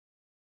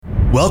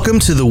Welcome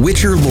to the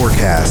Witcher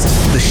Lorecast,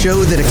 the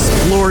show that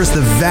explores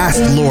the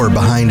vast lore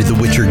behind the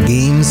Witcher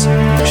games,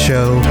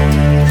 show,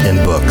 and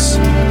books.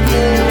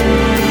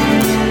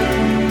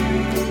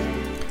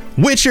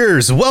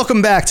 Witchers,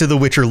 welcome back to the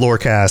Witcher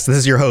Lorecast. This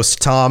is your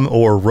host, Tom,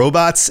 or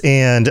Robots,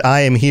 and I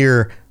am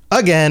here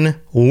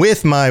again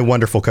with my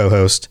wonderful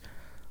co-host,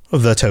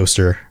 the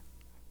Toaster.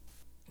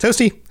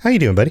 Toasty, how you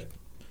doing, buddy?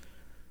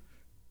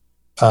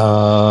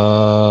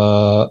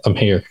 I'm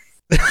here.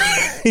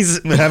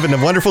 He's having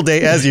a wonderful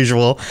day as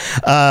usual.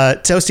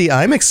 Toasty,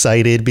 I'm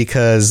excited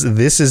because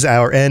this is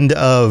our end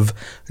of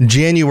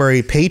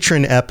January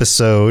Patron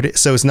episode.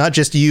 So it's not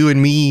just you and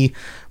me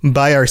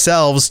by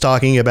ourselves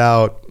talking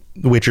about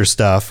Witcher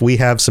stuff. We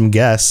have some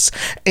guests,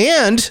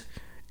 and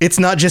it's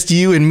not just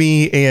you and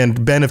me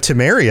and Ben of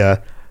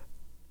Temeria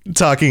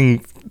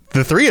talking,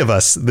 the three of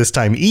us this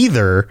time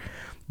either,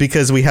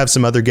 because we have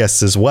some other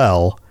guests as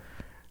well.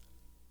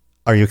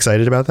 Are you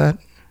excited about that?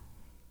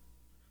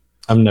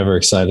 I'm never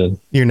excited.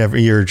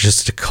 You're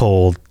just a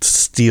cold,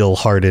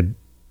 steel-hearted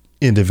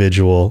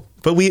individual.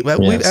 But we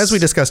as we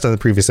discussed on the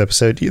previous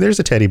episode, there's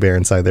a teddy bear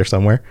inside there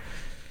somewhere.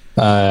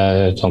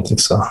 I don't think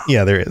so.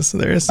 Yeah, there is.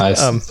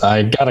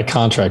 I got a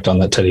contract on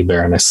that teddy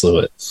bear and I slew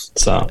it.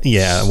 So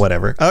yeah,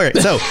 whatever. All right.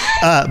 So,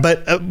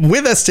 but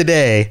with us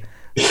today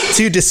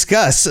to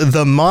discuss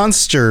the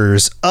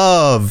monsters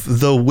of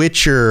the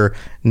Witcher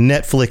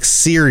Netflix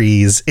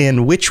series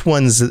and which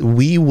ones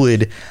we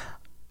would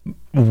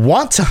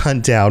want to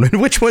hunt down and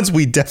which ones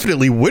we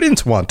definitely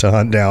wouldn't want to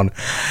hunt down.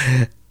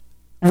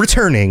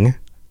 Returning,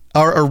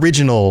 our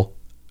original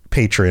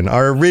patron,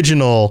 our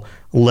original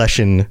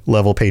Leshen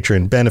level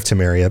patron, Ben of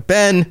Temeria.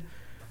 Ben,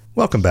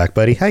 welcome back,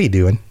 buddy. How you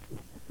doing?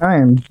 I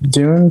am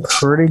doing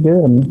pretty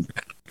good.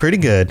 Pretty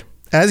good.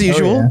 As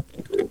usual. Oh,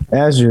 yeah.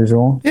 As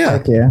usual. Yeah.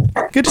 Heck yeah.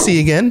 Good to see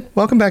you again.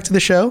 Welcome back to the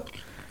show.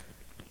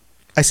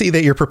 I see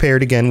that you're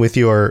prepared again with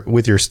your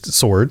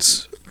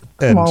swords.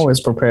 I'm always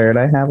prepared.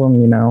 I have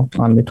them,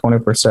 on me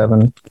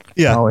 24/7.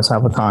 Yeah. I always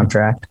have a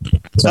contract.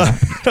 So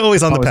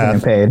always on the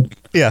path. Getting paid.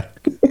 Yeah.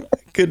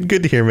 Good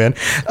to hear, man.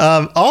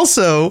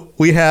 Also,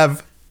 we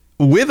have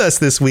with us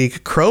this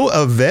week Crow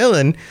of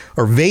Valen,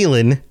 or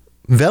Valen.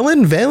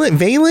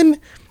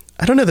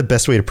 I don't know the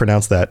best way to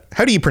pronounce that.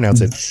 How do you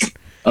pronounce it?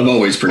 I've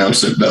always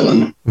pronounced it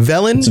Velen.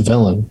 Velen? It's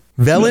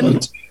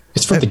Velen?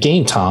 It's for the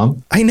game,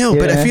 Tom. I know,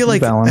 but Yeah, I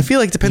feel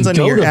like it depends on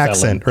your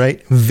accent,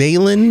 right?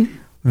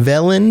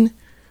 Velen.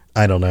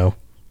 I don't know.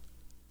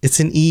 It's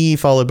an E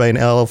followed by an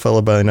L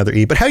followed by another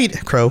E. But how you,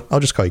 Crow? I'll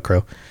just call you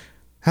Crow.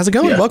 How's it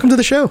going? Yeah. Welcome to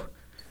the show.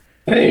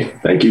 Hey,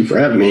 thank you for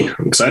having me.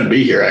 I'm excited to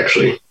be here,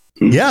 actually.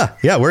 Yeah,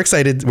 we're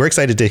excited. We're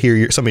excited to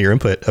hear some of your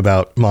input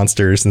about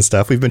monsters and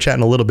stuff. We've been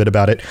chatting a little bit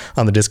about it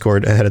on the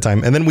Discord ahead of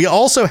time, and then we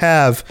also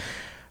have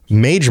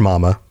Mage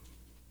Mama.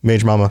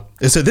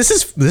 So this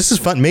is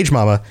fun. Mage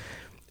Mama.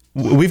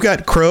 We've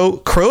got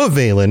Crow of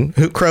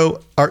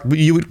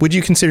Valen. Would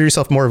you consider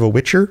yourself more of a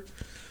Witcher?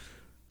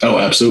 Oh,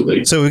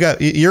 absolutely. So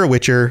you're a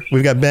Witcher.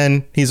 We've got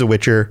Ben. He's a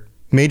Witcher.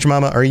 Mage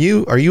Mama, are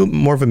you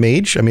more of a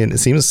mage? I mean,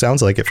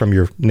 sounds like it from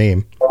your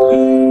name.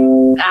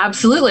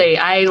 Absolutely.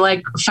 I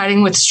like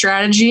fighting with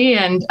strategy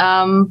and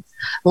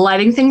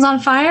lighting things on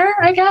fire,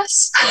 I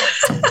guess.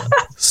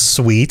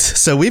 Sweet.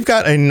 So we've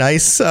got a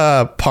nice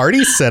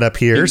party set up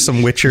here. Some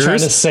Witchers. Trying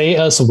to say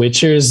us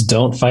Witchers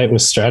don't fight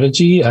with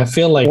strategy? I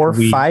feel like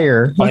we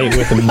fire. Fight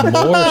with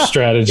more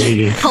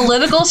strategy.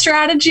 Political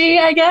strategy,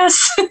 I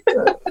guess.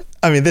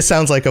 I mean, this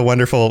sounds like a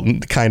wonderful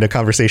kind of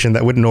conversation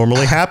that would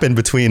normally happen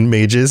between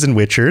mages and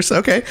Witchers.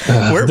 Okay.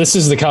 This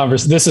is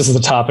the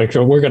topic.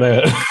 We're going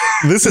to...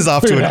 This is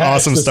off to an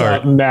awesome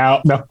start.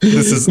 Now. No.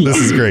 This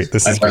is great.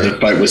 I'd rather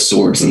fight with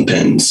swords and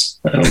pens.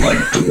 I don't like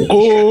the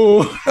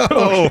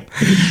Oh.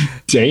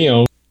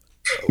 Damn.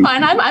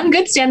 Fine. I'm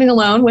good standing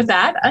alone with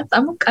that.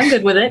 I'm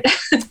good with it.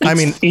 I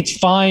mean, it's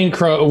fine,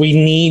 Crow. We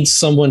need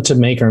someone to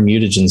make our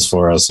mutagens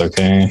for us,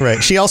 okay?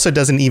 Right. She also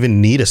doesn't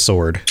even need a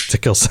sword to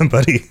kill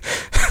somebody.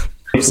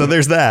 So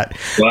there's that.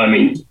 Well, I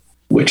mean,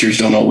 Witchers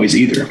don't always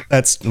either.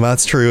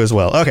 That's true as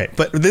well. Okay,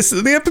 but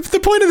the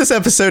point of this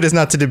episode is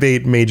not to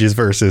debate mages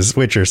versus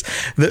Witchers.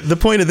 The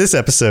point of this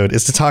episode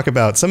is to talk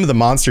about some of the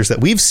monsters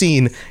that we've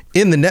seen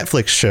in the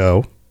Netflix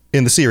show,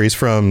 in the series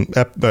from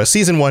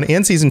season 1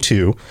 and season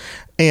 2.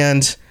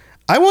 And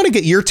I want to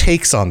get your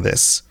takes on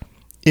this.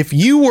 If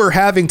you were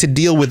having to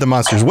deal with the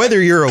monsters,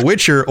 whether you're a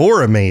Witcher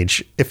or a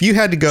mage, if you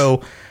had to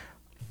go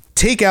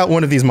take out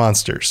one of these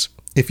monsters,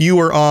 if you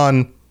were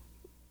on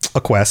a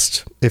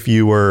quest, if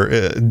you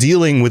were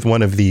dealing with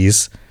one of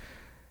these,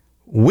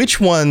 which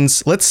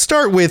ones, let's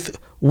start with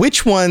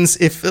which ones,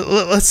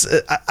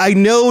 I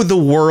know the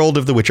world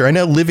of The Witcher, I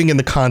know living in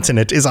the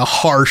continent is a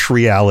harsh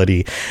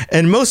reality,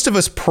 and most of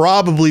us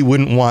probably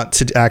wouldn't want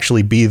to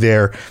actually be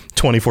there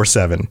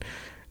 24/7.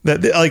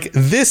 That like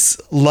this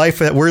life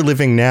that we're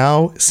living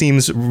now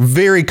seems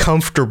very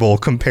comfortable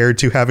compared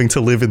to having to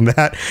live in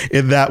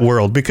that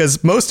world,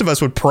 because most of us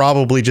would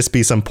probably just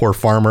be some poor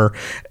farmer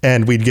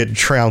and we'd get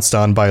trounced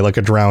on by like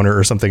a drowner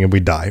or something and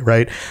we'd die,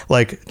 right?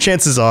 Like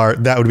chances are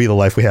that would be the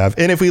life we have.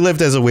 And if we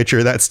lived as a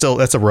Witcher, that's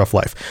a rough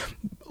life.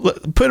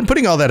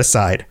 Putting all that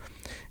aside,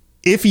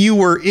 if you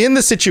were in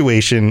the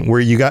situation where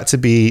you got to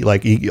be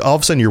like, all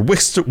of a sudden you're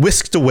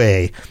whisked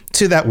away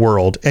to that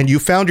world and you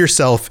found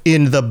yourself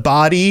in the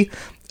body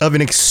of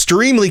an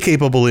extremely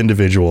capable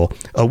individual,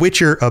 a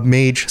witcher, a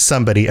mage,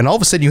 somebody, and all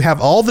of a sudden you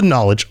have all the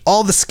knowledge,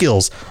 all the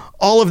skills,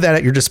 all of that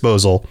at your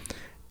disposal,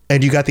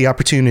 and you got the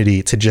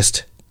opportunity to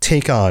just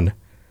take on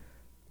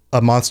a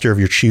monster of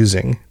your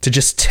choosing, to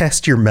just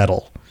test your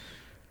mettle.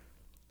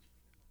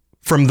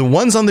 From the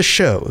ones on the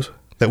show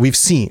that we've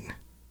seen,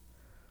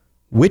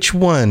 which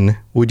one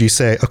would you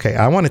say, okay,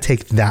 I want to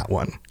take that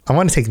one. I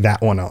want to take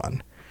that one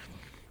on.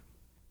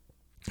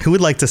 Who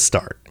would like to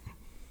start?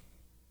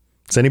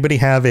 Does anybody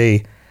have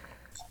a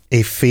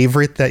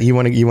favorite that you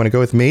want to go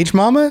with? Mage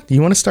Mama, do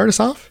you want to start us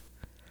off?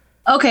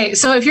 Okay,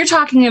 so if you're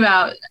talking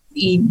about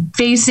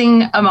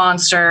facing a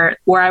monster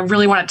where I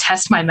really want to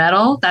test my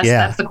mettle,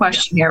 that's the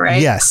question here, right?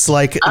 Yes,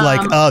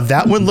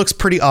 that one looks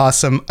pretty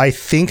awesome. I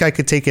think I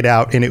could take it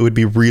out and it would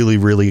be really,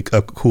 really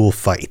a cool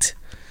fight.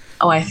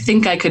 Oh, I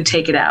think I could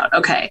take it out.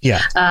 Okay.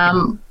 Yeah.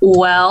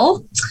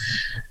 Well,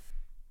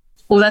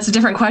 that's a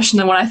different question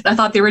than what I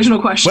thought the original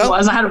question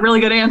was. I had a really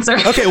good answer.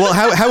 Okay. Well,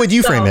 how would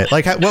you frame it?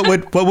 Like,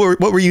 what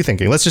were you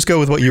thinking? Let's just go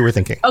with what you were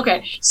thinking.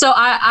 Okay. So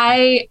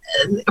I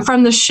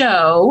from the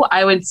show,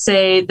 I would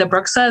say the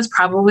Bruxa is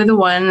probably the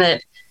one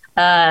that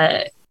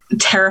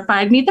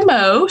terrified me the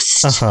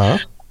most. Just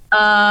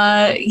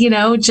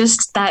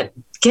that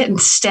getting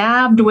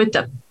stabbed with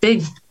the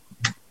big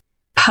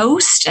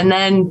post and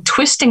then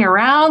twisting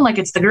around like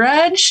it's the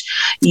Grudge.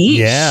 Yeesh.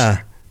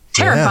 Yeah.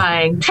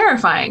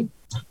 Terrifying.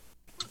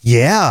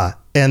 Yeah.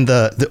 And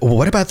the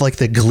what about like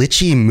the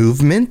glitchy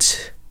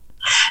movement?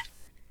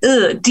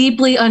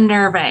 Deeply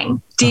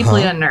unnerving.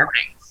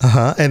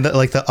 And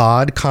the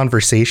odd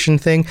conversation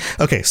thing.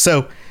 Okay.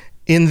 So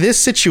in this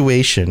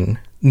situation,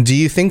 do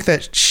you think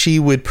that she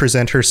would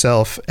present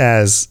herself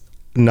as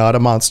not a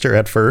monster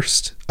at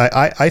first?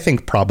 I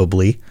think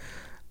probably.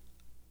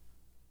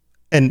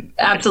 And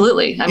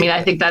absolutely. I mean,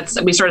 I think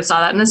we sort of saw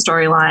that in the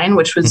storyline,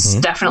 which was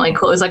definitely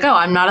cool. It was like, oh,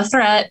 I'm not a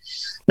threat.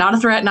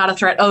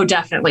 Oh,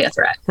 definitely a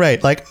threat.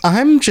 Right. Like,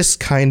 I'm just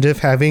kind of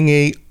having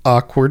a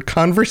awkward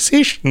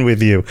conversation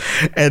with you.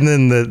 And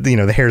then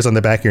the hairs on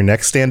the back of your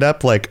neck stand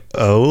up like,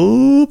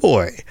 oh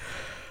boy.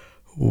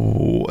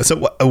 So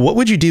what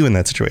would you do in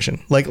that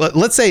situation? Like,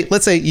 let's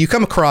say you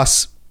come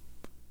across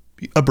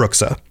a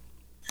Bruxa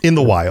in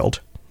the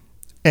wild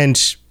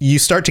and you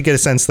start to get a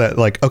sense that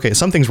like, okay,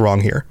 something's wrong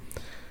here.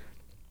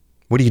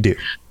 What do you do?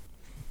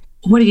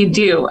 So one of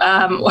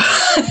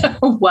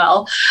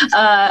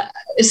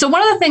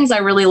the things I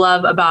really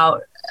love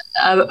about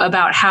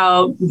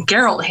how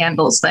Geralt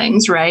handles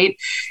things, right,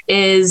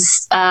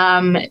 is,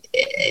 and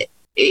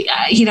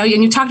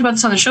you talked about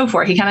this on the show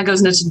before, he kind of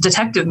goes into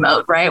detective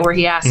mode, right, where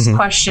he asks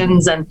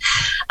questions. And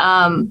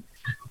I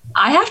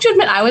have to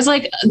admit, I was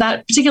like,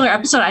 that particular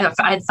episode,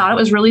 I thought it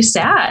was really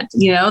sad,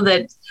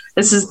 that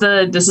this is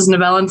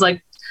Nibelun's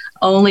like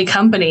only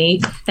company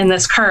in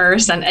this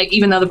curse, and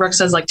even though the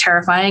Bruxa is like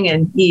terrifying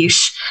and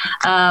yeesh,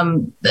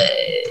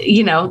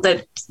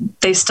 that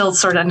they still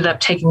sort of ended up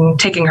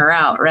taking her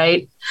out,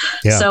 right?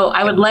 Yeah. So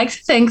I would like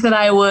to think that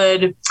I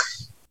would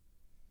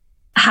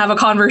have a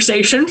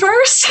conversation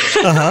first.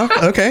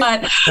 Okay.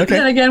 But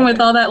then again,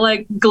 with all that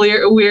like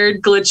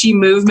weird glitchy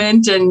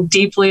movement and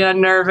deeply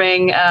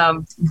unnerving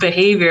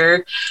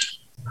behavior,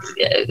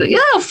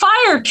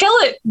 fire, kill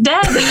it,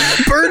 dead.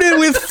 Burn it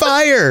with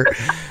fire.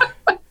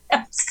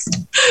 Yes.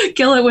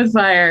 Kill it with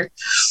fire.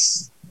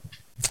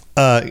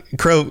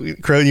 Crow,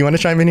 you want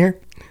to chime in here?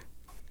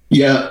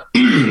 Yeah.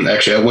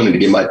 Actually, I wanted to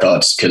give my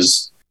thoughts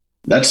because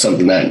that's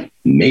something that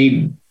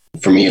made,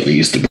 for me at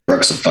least, the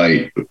Bruxa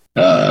fight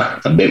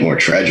a bit more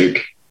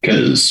tragic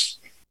because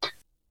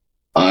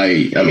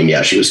I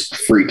mean, she was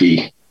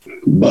freaky,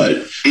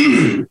 but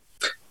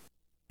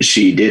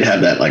she did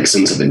have that like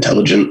sense of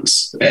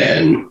intelligence,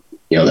 and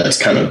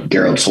that's kind of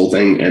Geralt's whole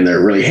thing. And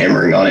they're really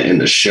hammering on it in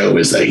the show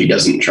is that he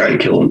doesn't try and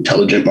kill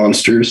intelligent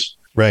monsters.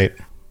 Right.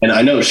 And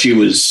I know she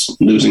was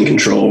losing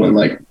control and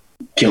like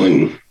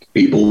killing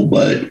people,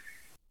 but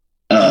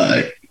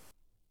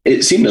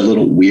it seemed a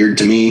little weird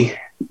to me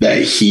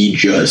that he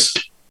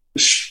just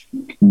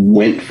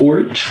went for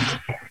it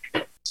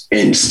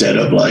instead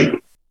of like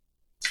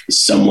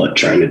somewhat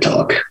trying to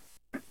talk,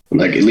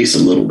 like at least a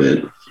little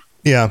bit.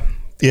 Yeah.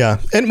 Yeah.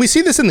 And we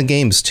see this in the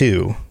games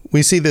too.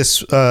 We see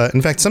this,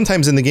 in fact,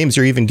 sometimes in the games,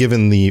 you're even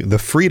given the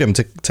freedom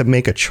to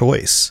make a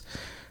choice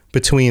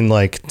between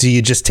like, do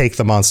you just take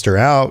the monster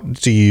out?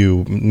 Do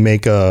you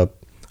make a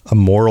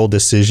moral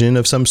decision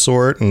of some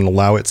sort and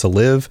allow it to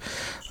live?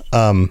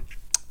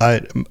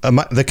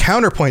 The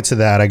counterpoint to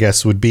that, I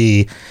guess, would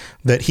be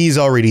that he's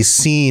already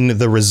seen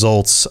the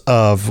results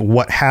of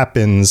what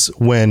happens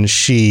when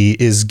she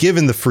is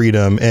given the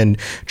freedom and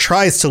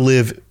tries to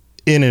live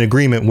in an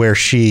agreement where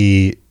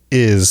she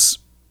is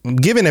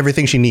given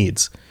everything she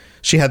needs.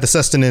 She had the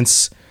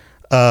sustenance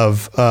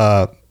of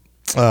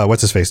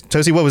what's his face?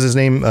 Tosi, what was his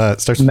name?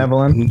 Starts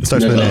Nevelin.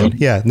 Starts with an N.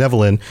 Yeah,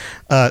 Nevelin.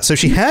 So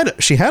she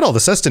had all the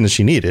sustenance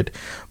she needed,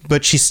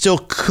 but she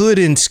still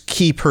couldn't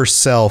keep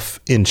herself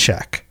in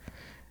check.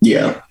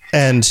 Yeah.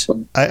 And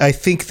I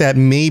think that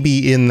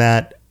maybe in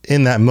that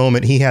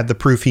moment, he had the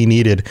proof he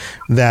needed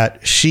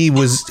that she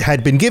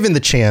had been given the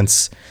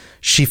chance,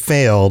 she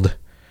failed,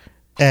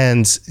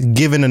 and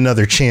given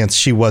another chance,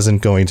 she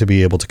wasn't going to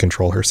be able to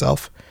control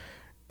herself.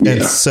 Yeah.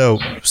 And so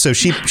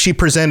she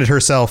presented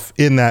herself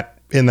in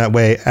that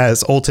way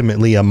as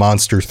ultimately a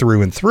monster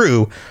through and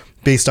through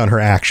based on her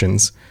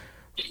actions.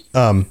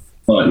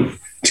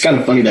 It's kind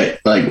of funny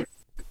that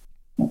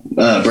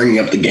bringing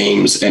up the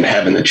games and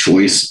having the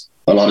choice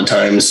a lot of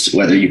times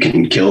whether you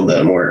can kill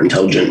the more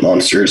intelligent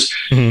monsters.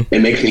 Mm-hmm.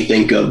 It makes me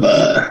think of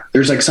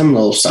there's like some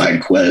little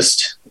side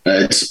quest.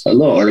 It's a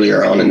little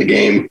earlier on in the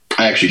game.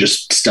 I actually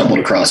just stumbled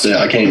across it.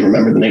 I can't even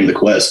remember the name of the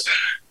quest,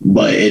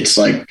 but it's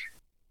like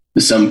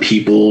some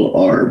people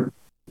are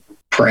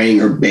praying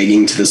or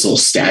begging to this little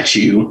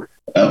statue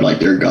of like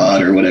their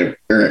god or whatever,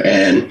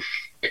 and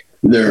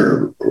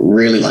they're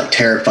really like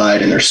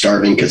terrified and they're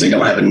starving because they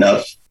don't have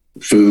enough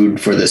food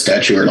for the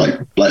statue or like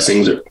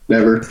blessings or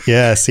whatever.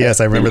 Yes,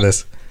 I remember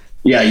this.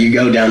 Yeah, you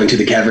go down into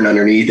the cavern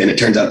underneath and it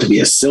turns out to be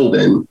a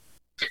Sylvan.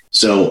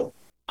 So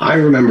I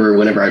remember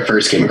whenever I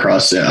first came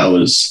across it, I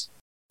was,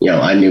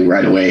 I knew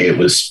right away it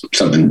was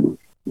something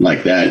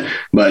like that.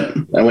 But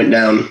I went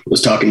down,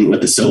 was talking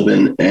with the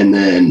Sylvan, and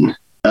then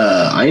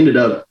I ended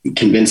up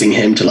convincing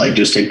him to like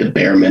just take the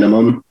bare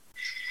minimum.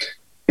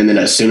 And then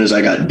as soon as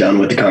I got done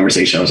with the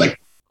conversation, I was like,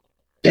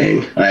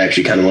 dang, I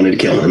actually kind of wanted to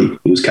kill him.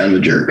 He was kind of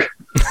a jerk.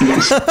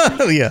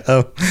 Yeah.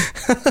 Oh,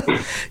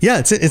 yeah.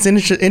 It's an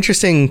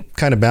interesting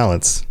kind of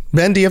balance.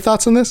 Ben, do you have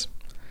thoughts on this?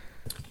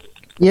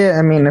 Yeah,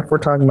 I mean, if we're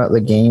talking about the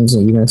games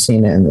and even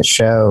seeing it in the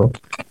show,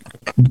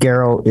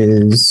 Geralt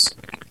is,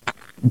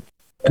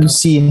 you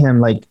see him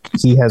like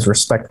he has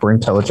respect for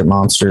intelligent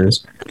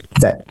monsters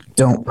that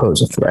don't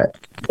pose a threat.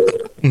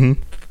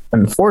 Mm-hmm.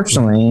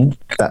 Unfortunately,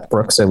 that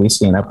Brooks that we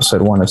see in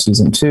episode 1 of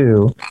season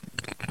 2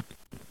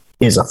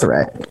 is a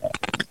threat.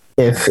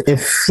 If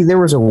there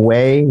was a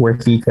way where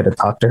he could have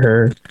talked to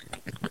her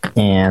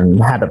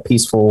and had a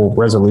peaceful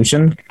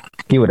resolution,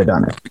 he would have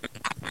done it.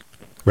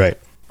 Right.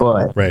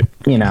 But,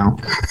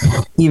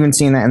 even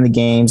seeing that in the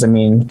games, I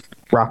mean,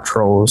 rock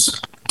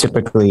trolls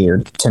typically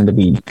tend to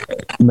be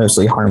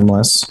mostly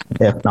harmless,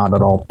 if not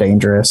at all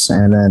dangerous.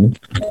 And then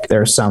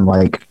there's some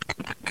like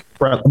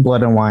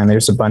Blood and Wine.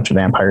 There's a bunch of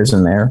vampires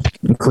in there,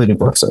 including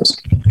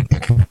Brooks's.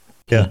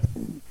 Yeah.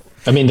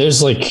 I mean,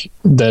 there's like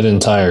that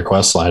entire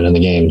quest line in the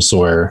games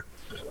where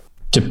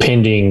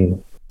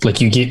depending,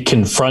 like you get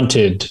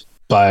confronted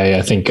by,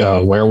 I think,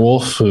 a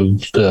werewolf who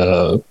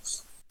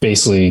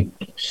basically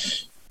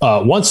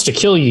wants to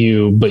kill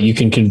you, but you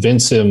can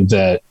convince him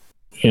that,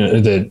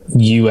 that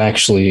you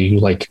actually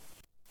like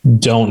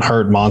don't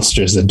hurt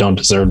monsters that don't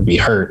deserve to be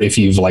hurt if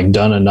you've like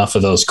done enough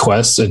of those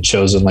quests and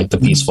chosen like the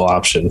peaceful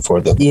option for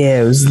them.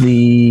 Yeah, it was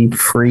the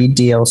free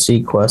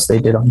DLC quest they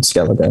did on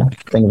Skellige. I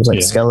think it was like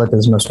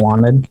Skellige's Most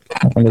Wanted,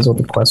 I think is what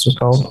the quest was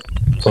called.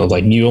 So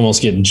like you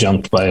almost get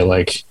jumped by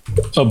like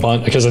a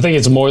bunch, because I think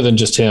it's more than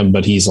just him,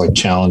 but he's like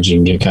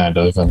challenging you kind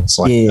of, and it's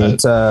like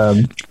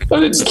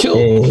it's kill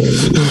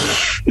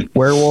a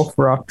werewolf,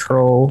 rock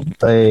troll,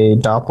 a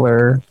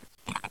Doppler,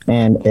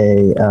 and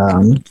a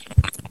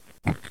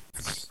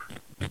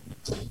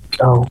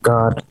oh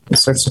god, it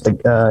starts with the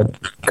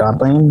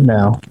Godlane?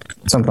 No,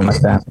 something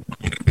like that.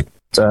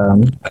 It's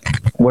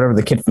whatever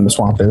the kid from the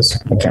swamp is.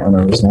 I can't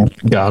remember his name.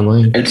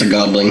 Godlane. It's a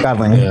Godlane.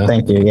 Godlane. Yeah.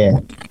 Thank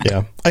you.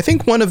 Yeah. I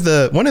think one of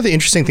the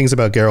interesting things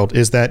about Geralt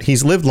is that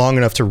he's lived long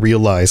enough to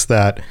realize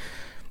that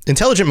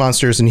intelligent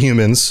monsters and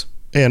humans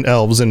and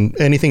elves and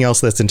anything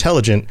else that's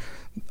intelligent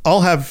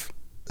all have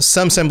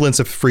some semblance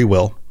of free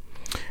will,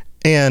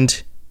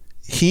 and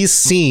he's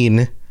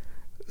seen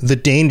the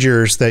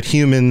dangers that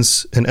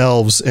humans and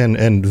elves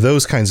and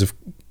those kinds of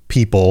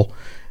people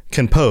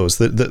can pose,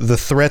 the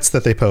threats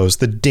that they pose,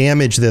 the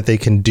damage that they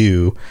can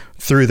do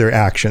through their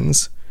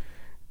actions.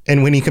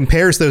 And when he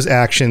compares those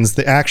actions,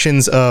 the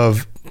actions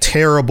of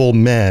terrible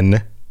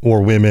men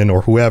or women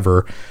or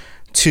whoever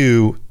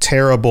to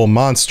terrible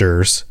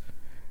monsters,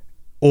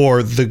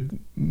 or the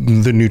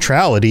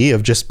neutrality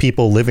of just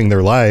people living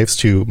their lives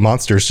to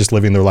monsters just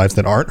living their lives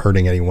that aren't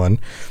hurting anyone.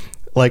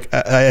 Like,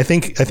 I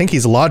think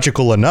he's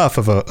logical enough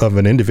of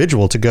an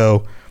individual to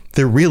go,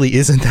 there really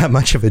isn't that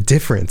much of a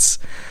difference.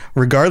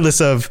 Regardless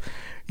of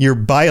your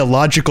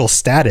biological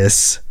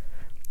status,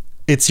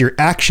 it's your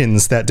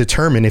actions that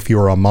determine if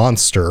you're a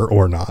monster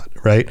or not,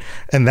 right?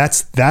 And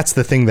that's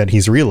the thing that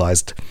he's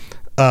realized,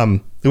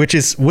 which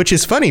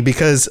is funny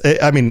because,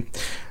 I mean,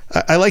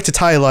 I like to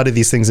tie a lot of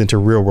these things into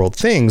real world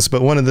things,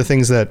 but one of the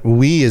things that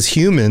we as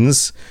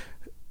humans,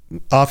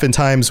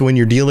 oftentimes when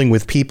you're dealing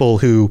with people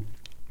who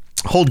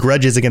hold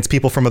grudges against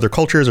people from other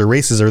cultures or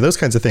races or those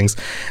kinds of things,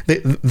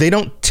 they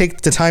don't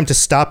take the time to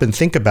stop and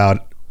think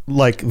about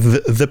like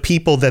the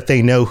people that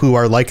they know who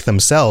are like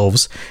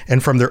themselves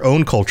and from their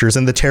own cultures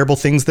and the terrible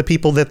things the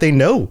people that they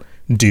know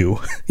do,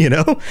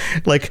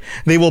 like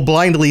they will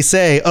blindly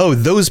say, oh,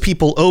 those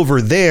people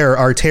over there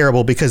are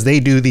terrible because they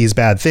do these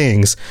bad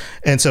things,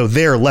 and so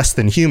they're less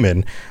than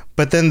human.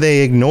 But then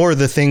they ignore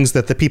the things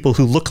that the people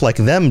who look like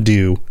them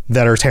do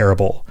that are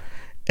terrible.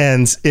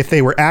 And if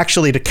they were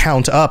actually to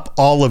count up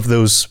all of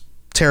those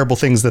terrible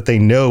things that they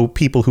know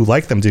people who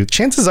like them do,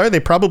 chances are they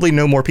probably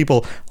know more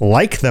people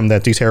like them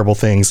that do terrible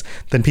things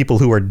than people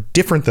who are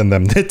different than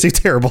them that do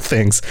terrible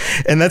things.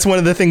 And that's one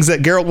of the things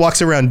that Geralt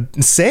walks around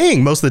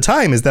saying most of the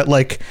time, is that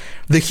like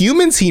the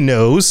humans he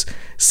knows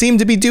seem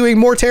to be doing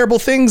more terrible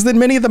things than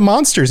many of the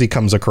monsters he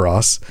comes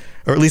across,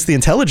 or at least the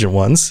intelligent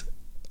ones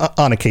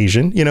on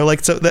occasion, you know,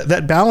 like, so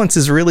that balance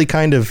is really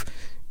kind of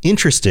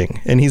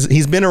interesting. And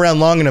he's been around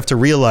long enough to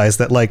realize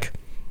that like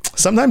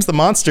sometimes the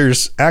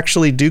monsters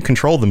actually do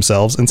control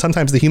themselves and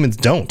sometimes the humans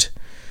don't,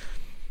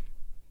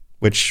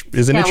 which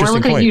is an interesting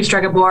point. We're looking at you,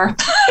 Stregobor.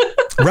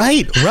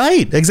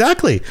 Right,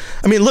 exactly.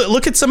 I mean,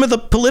 look at some of the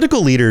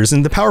political leaders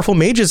and the powerful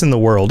mages in the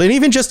world, and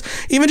even just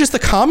the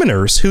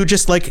commoners who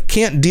just like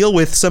can't deal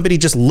with somebody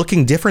just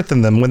looking different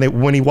than them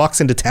when he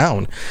walks into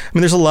town. I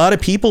mean, there's a lot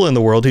of people in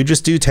the world who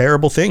just do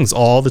terrible things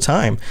all the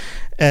time,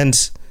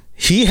 and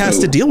he has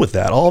to deal with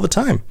that all the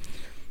time.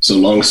 So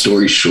long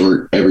story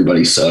short,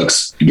 everybody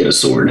sucks. You get a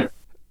sword.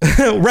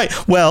 Right.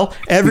 Well,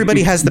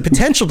 everybody has the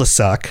potential to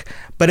suck,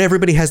 but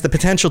everybody has the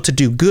potential to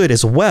do good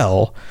as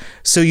well.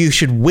 So you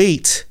should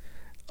wait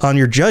on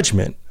your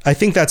judgment. I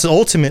think that's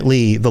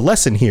ultimately the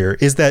lesson here,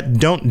 is that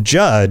don't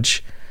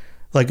judge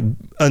like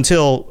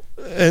until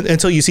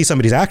you see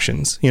somebody's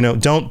actions. You know,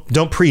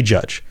 don't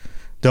prejudge.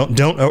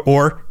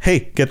 Or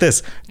hey, get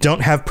this,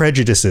 don't have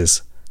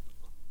prejudices.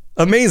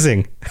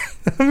 Amazing.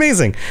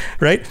 Amazing,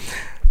 right?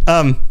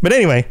 But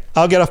anyway,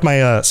 I'll get off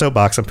my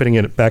soapbox. I'm putting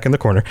it back in the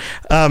corner.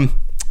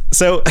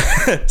 So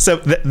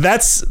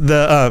that's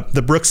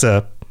the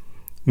Bruxa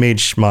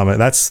mage mama.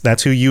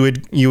 That's who you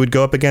would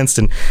go up against,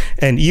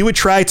 and you would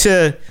try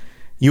to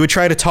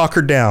talk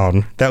her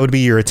down. That would be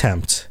your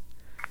attempt.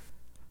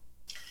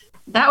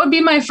 That would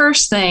be my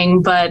first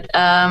thing, but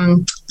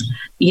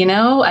you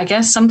know, I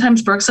guess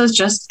sometimes Bruxas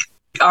just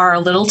are a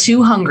little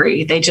too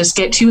hungry. They just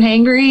get too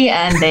hangry,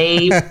 and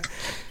they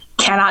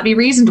cannot be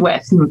reasoned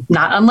with.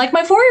 Not unlike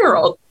my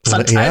 4-year-old.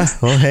 Sometimes. Yeah.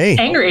 Well, hey.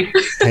 Angry.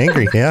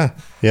 Angry. Yeah.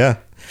 Yeah.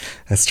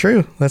 That's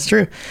true.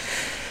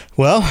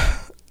 Well,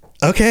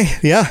 okay.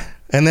 Yeah.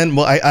 And then,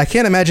 well, I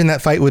can't imagine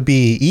that fight would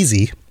be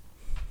easy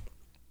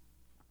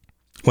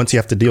once you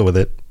have to deal with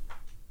it.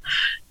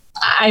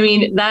 I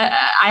mean, that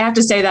I have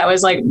to say that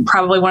was like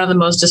probably one of the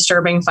most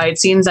disturbing fight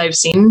scenes I've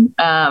seen.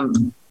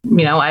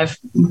 You know, I've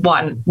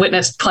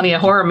witnessed plenty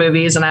of horror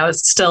movies, and I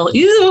was still,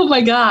 oh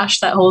my gosh,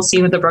 that whole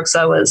scene with the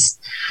Bruxa was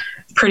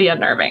pretty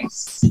unnerving.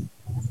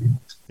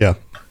 Yeah.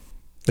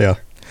 Yeah.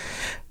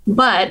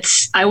 But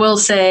I will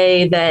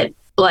say that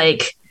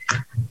like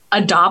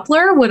a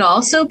Doppler would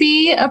also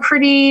be a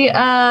pretty,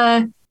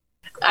 I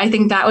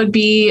think that would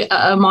be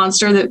a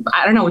monster that,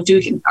 I don't know,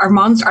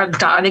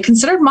 are they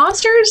considered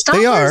monsters? Dopplers?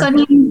 They are. I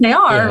mean, they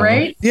are,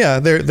 right? Yeah,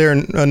 they're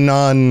a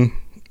non,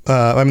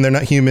 I mean, they're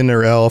not human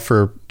or elf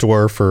or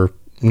dwarf or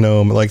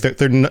gnome. Like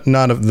they're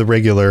not of the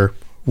regular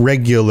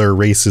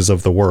races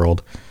of the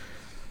world.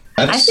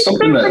 I think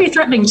they're pretty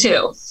threatening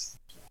too.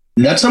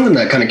 That's something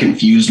that kind of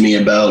confused me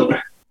about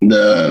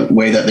the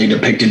way that they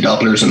depicted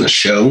Dopplers in the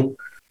show.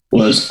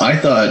 Was I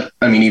thought,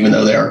 I mean, even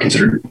though they are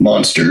considered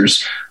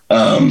monsters,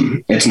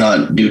 it's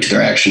not due to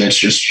their action, it's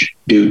just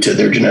due to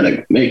their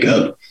genetic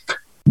makeup.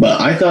 But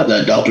I thought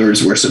that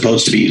Dopplers were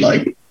supposed to be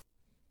like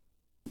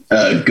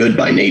good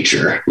by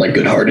nature, like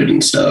good-hearted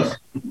and stuff.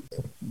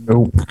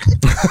 Nope.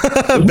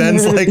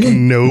 Ben's like,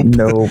 nope.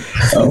 Nope.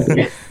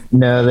 Okay.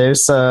 No,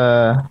 there's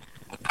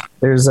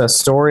a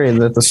story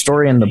that the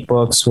story in the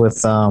books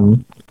with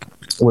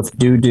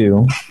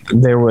Dudu.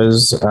 There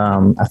was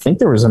I think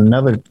there was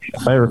another,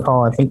 if I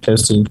recall, I think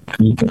Toasty,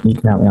 you can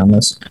help me on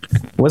this.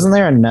 Wasn't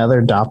there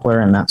another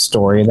Doppler in that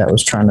story that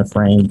was trying to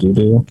frame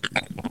Dudu?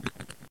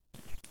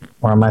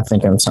 Or am I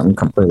thinking of something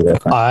completely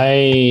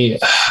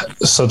different?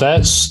 So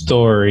that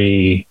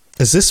story,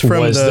 is this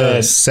from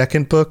the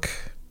second book?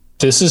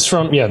 This is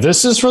from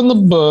the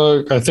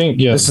book. I think,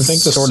 this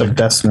is the Sword of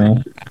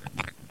Destiny.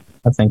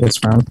 I think it's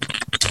from.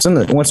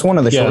 It's one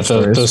of the short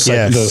stories.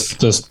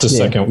 The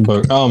second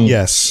book.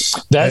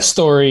 Yes. That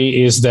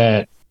story is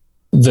that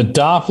the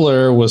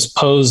Doppler was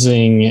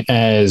posing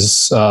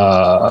as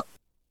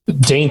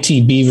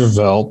Dainty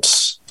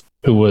Beavervelt,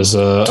 who was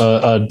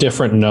a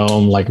different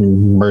gnome, like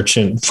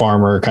merchant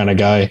farmer kind of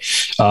guy,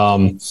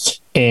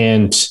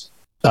 and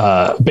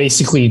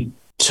basically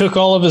took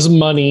all of his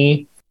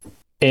money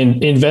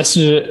and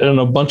invested it in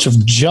a bunch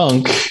of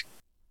junk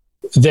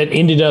that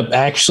ended up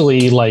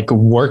actually like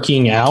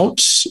working out.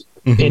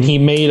 Mm-hmm. And he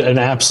made an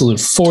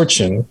absolute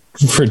fortune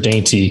for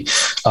Dainty.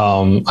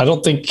 I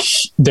don't think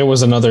there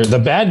was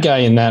the bad guy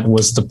in that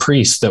was the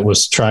priest that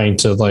was trying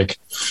to like,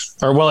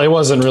 or well, it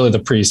wasn't really the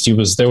priest. There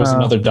was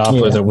another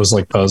Doppler that was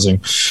like posing.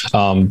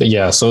 But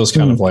yeah, so it was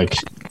kind of like,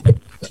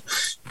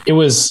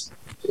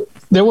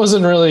 there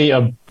wasn't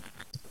really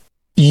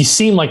you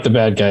seemed like the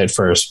bad guy at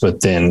first,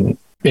 but then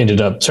ended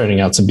up turning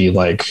out to be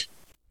like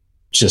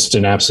just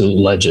an absolute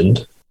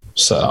legend.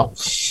 So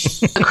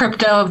the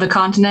crypto of the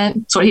continent.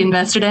 That's what he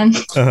invested in.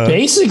 Uh-huh.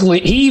 Basically,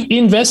 he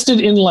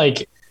invested in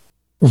like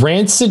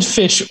rancid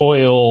fish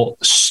oil,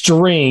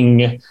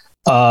 string,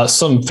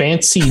 some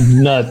fancy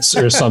nuts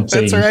or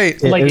something. That's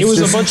right. Like it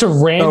was a bunch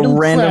of random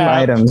crap,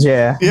 items.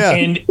 Yeah.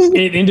 And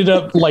it ended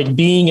up like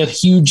being a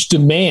huge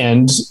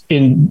demand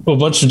in a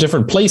bunch of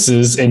different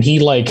places. And he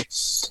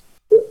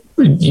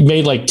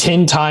made like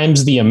 10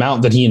 times the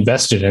amount that he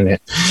invested in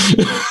it.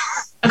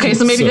 Okay,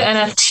 so maybe the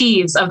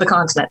NFTs of the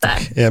continent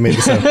then. Yeah,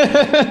 maybe so.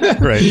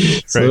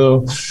 Right.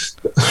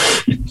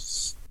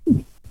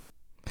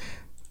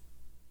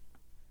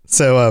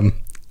 So,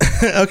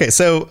 okay.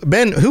 So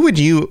Ben, who would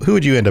you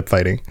end up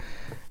fighting?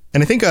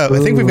 And I think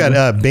we've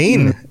got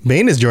Bane.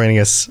 Bane is joining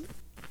us.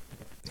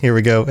 Here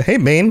we go. Hey,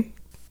 Bane.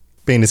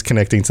 Bane is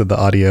connecting to the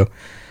audio.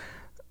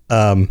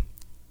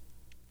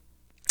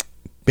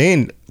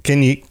 Bane,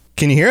 can you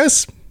hear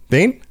us?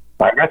 Bane?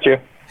 I got you.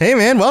 Hey,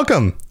 man,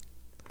 welcome.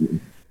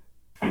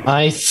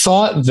 I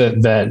thought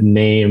that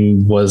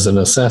name was an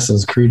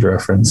Assassin's Creed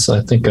reference.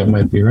 I think I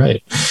might be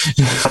right.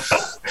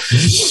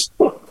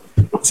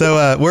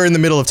 So we're in the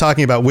middle of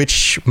talking about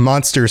which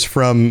monsters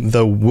from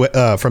the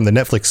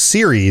Netflix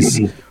series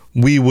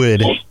we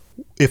would,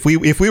 if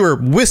we were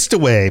whisked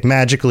away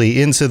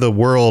magically into the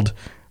world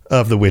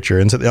of The Witcher,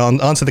 onto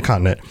the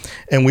continent,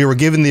 and we were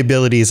given the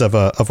abilities of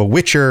a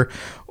Witcher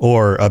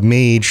or a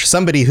mage,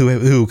 somebody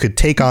who could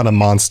take on a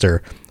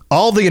monster.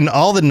 All the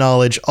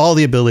knowledge, all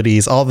the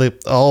abilities, all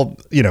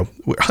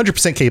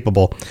 100%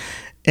 capable,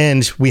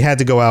 and we had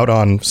to go out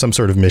on some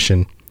sort of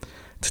mission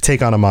to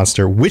take on a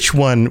monster. Which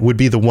one would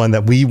be the one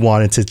that we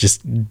wanted to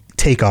just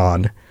take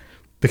on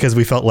because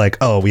we felt like,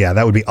 oh yeah,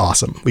 that would be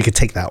awesome. We could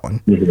take that one.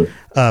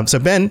 Mm-hmm. So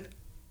Ben,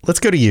 let's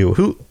go to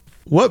you.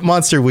 What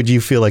monster would you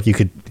feel like you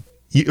could,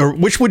 or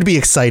which would be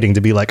exciting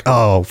to be like,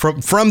 oh, from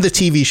the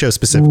TV show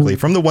specifically,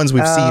 from the ones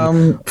we've seen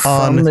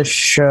on the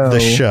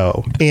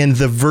show and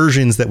the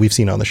versions that we've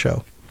seen on the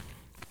show?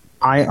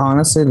 I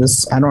honestly,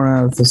 I don't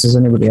know if this is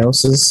anybody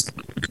else's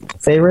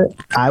favorite.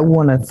 I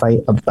want to fight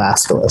a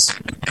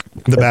basilisk.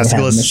 The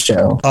basilisk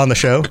on the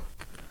show?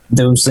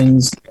 Those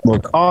things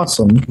look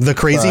awesome. The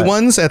crazy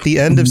ones at the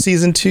end of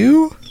season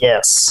 2?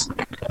 Yes.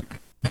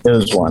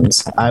 Those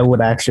ones. I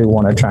would actually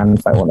want to try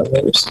and fight one of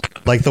those.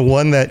 Like the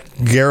one that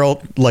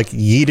Geralt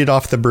yeeted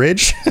off the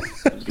bridge?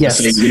 Yes.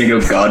 So you're going to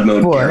go God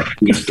mode,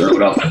 you throw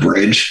it off the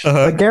bridge?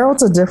 But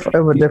Geralt's a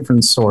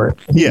different sort.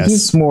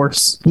 Yes.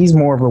 He's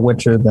more of a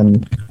Witcher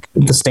than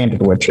the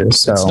standard Witcher.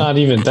 So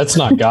that's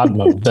not God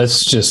mode.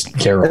 That's just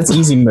Geralt. That's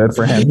easy mode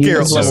for him.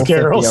 He's level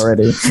 50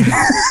 already.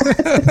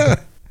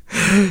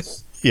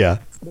 Yeah.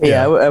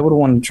 Yeah, I would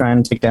want to try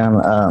and take down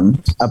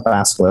a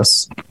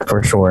basilisk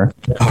for sure.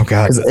 Oh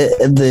God!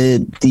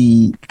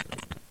 The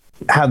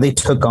how they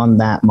took on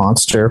that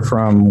monster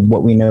from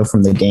what we know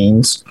from the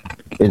games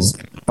is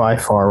by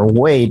far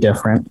way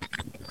different.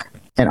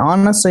 And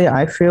honestly,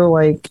 I feel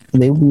like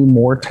they would be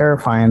more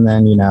terrifying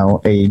than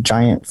a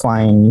giant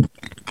flying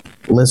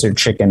lizard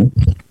chicken.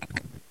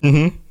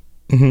 Mm-hmm.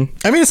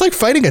 Mm-hmm. I mean, it's like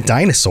fighting a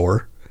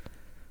dinosaur.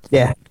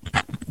 Yeah,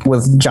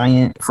 with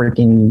giant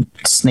freaking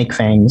snake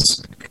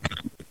fangs.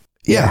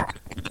 Yeah.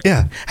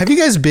 Have you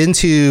guys been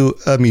to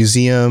a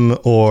museum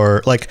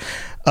or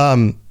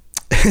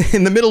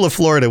in the middle of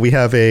Florida, we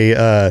have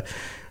a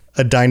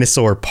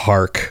dinosaur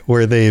park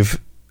where they've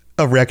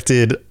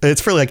erected,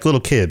 it's for little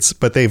kids,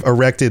 but they've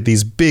erected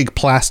these big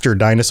plaster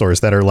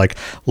dinosaurs that are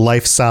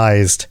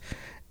life-sized.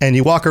 And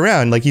you walk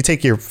around, you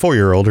take your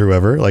 4-year-old or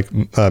whoever,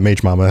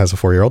 Mage Mama has a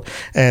 4-year-old.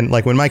 And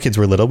when my kids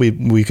were little,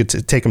 we could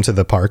take them to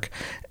the park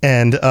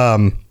and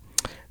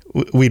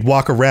we'd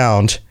walk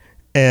around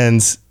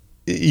and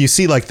you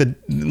see the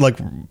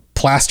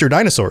plaster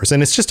dinosaurs,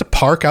 and it's just a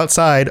park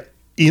outside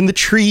in the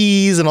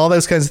trees and all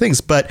those kinds of things.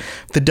 But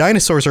the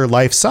dinosaurs are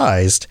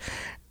life-sized,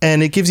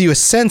 and it gives you a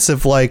sense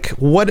of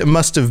what it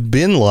must have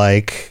been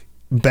like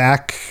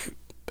back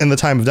in the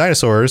time of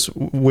dinosaurs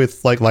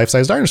with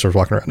life-size dinosaurs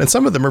walking around. And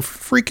some of them are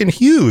freaking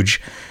huge.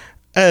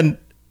 And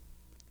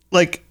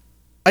I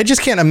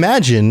just can't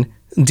imagine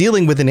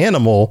dealing with an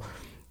animal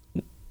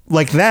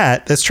like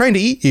that's trying to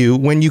eat you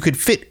when you could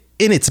fit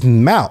in its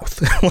mouth.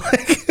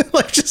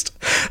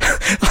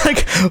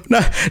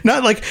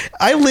 Not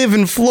I live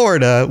in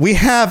Florida. We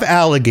have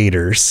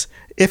alligators.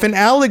 If an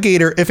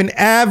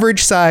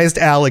average sized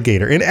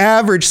alligator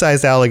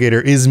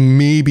is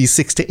maybe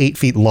 6 to 8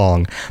 feet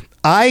long.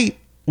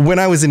 When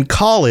I was in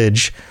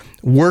college,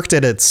 worked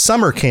at a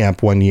summer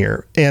camp one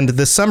year, and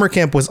the summer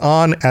camp was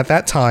on, at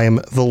that time,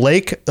 the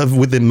lake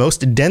with the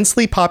most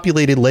densely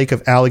populated lake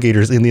of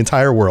alligators in the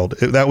entire world.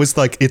 That was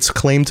its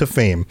claim to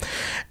fame.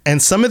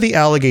 And some of the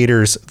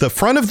alligators, the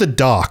front of the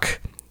dock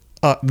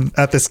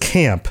at this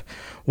camp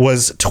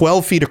was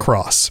 12 feet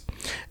across.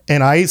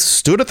 And I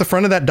stood at the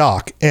front of that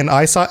dock and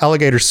I saw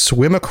alligators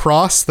swim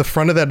across the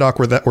front of that dock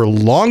that were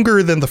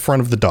longer than the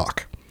front of the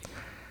dock.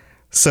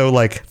 So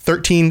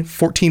 13,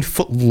 14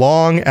 foot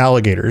long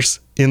alligators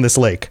in this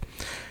lake.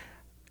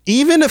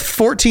 Even a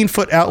 14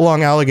 foot out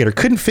long alligator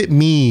couldn't fit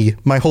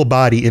my whole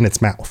body in its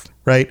mouth,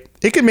 right?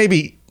 It could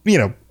maybe,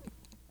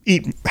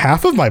 eat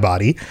half of my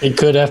body. It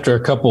could after a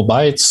couple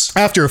bites.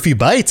 After a few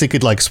bites, it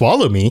could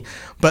swallow me.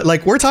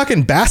 But we're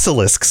talking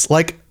basilisks.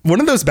 One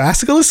of those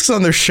basilisks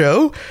on their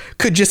show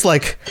could just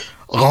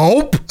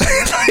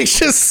like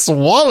just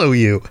swallow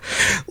you.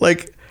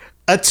 Like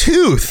a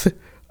tooth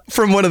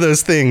from one of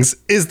those things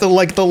is the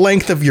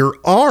length of your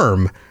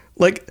arm.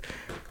 Like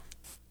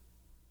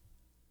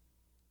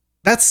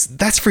that's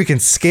freaking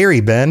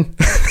scary, Ben.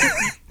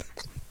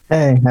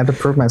 Hey, I had to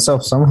prove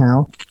myself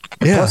somehow.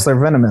 Yeah. Plus, they're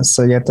venomous,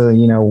 so you have to,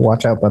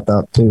 watch out about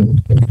that too.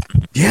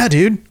 Yeah,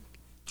 dude.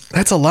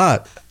 That's a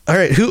lot. All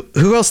right,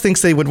 who else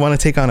thinks they would want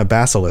to take on a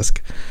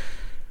basilisk?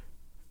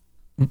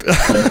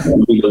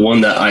 The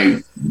one that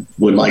I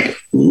would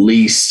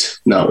least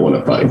not want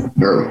to fight,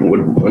 or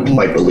would want to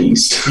fight the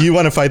least. You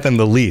want to fight them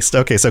the least.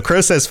 Okay, so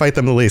Crow says fight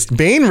them the least.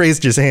 Bane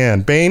raised his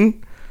hand.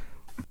 Bane?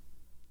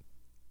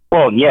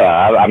 Well,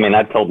 yeah,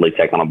 I'd totally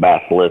take on a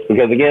basilisk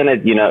because, again,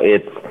 it's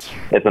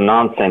a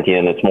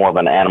non-sentient. It's more of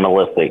an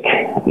animalistic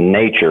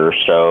nature,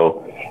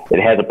 so it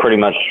has a pretty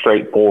much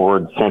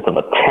straightforward sense of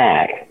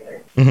attack.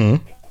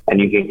 Mm-hmm. And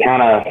you can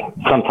kind of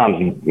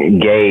sometimes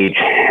gauge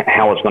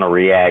how it's going to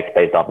react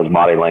based off his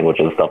body language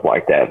and stuff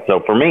like that. So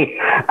for me,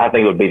 I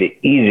think it would be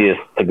the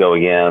easiest to go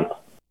against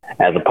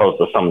as opposed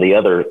to some of the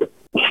other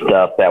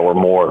stuff that were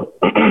more,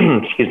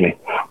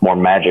 more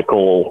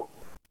magical,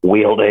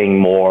 wielding,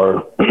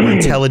 more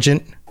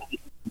intelligent.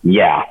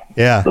 Yeah.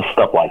 The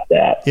stuff like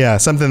that. Yeah.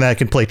 Something that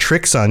can play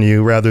tricks on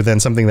you rather than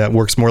something that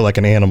works more like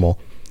an animal.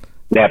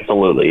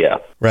 Absolutely. Yeah.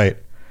 Right.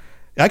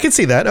 I can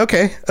see that.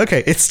 Okay.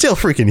 It's still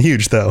freaking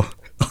huge though.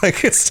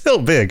 Like it's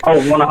still big. Oh,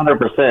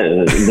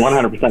 100%.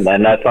 100%.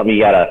 And that's something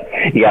you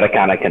gotta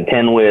kind of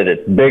contend with.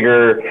 It's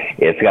bigger.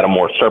 It's got a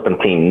more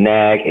serpentine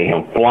neck. It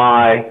can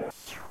fly.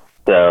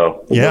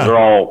 So those are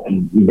all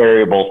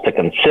variables to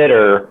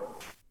consider.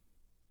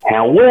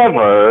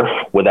 However,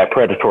 with that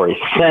predatory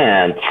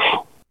sense,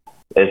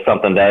 it's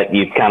something that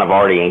you've kind of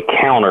already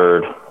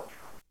encountered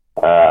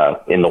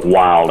in the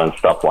wild and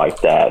stuff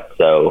like that.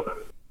 So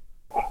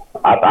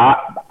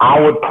I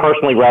would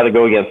personally rather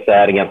go against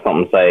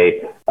something,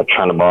 say, a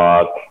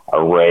Chernobog,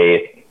 a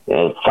Wraith,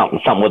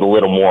 something with a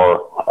little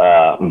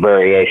more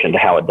variation to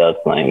how it does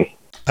things.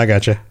 I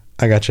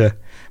gotcha.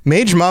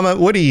 Mage Mama,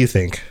 what do you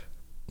think?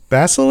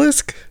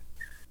 Basilisk?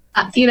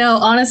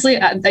 Honestly,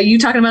 you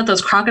talking about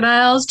those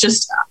crocodiles,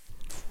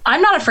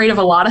 I'm not afraid of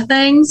a lot of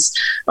things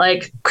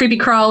like creepy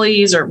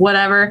crawlies or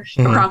whatever.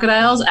 Mm-hmm.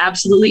 Crocodiles,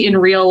 absolutely in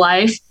real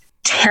life,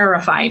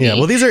 terrify me. Yeah,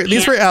 well,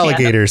 these were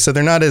alligators, so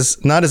they're not as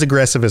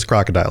aggressive as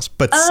crocodiles,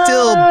 but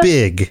still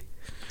big.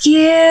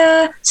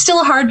 Yeah,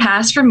 still a hard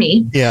pass for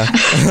me. Yeah.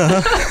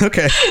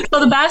 Okay. So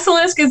the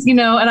basilisk is, and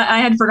I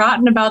had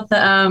forgotten about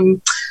the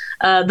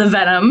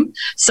venom,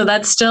 so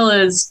that still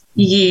is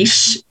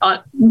yeesh.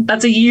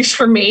 That's a yeesh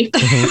for me.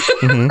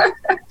 Mm-hmm.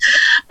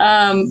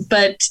 Mm-hmm.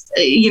 But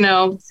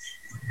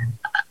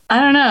I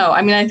don't know.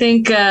 I mean, I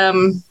think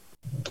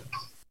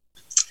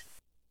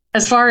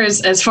as far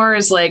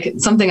as like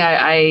something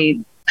I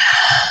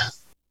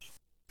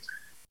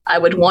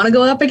would want to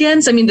go up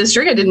against. I mean, the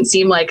Striga didn't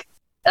seem like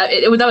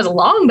that was a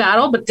long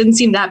battle, but didn't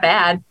seem that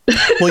bad.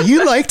 Well,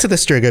 you liked the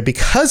Striga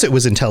because it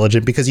was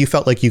intelligent, because you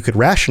felt like you could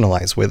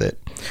rationalize with it.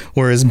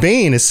 Whereas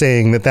Bane is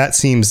saying that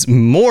seems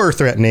more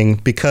threatening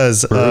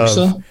because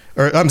Bruxa?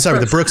 I'm sorry,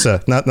 the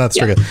Bruxa, not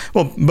Striga. Yeah.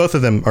 Well, both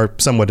of them are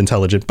somewhat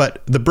intelligent,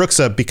 but the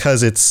Bruxa,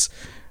 because it's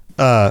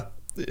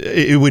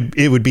it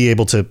would be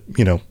able to,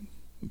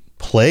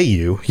 play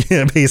you,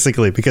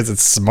 basically, because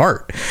it's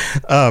smart.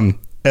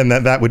 And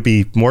that would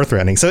be more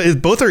threatening. So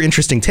both are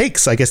interesting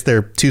takes. I guess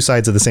they're two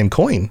sides of the same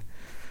coin.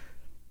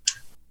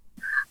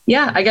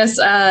 Yeah, I guess,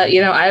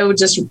 I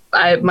would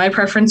my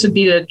preference would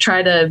be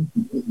to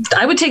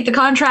I would take the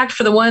contract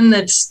for the one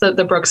that's the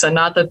Bruxa,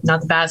 not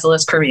the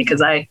Basilisk for me. Cause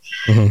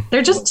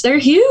they're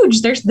huge.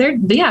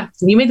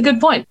 You made the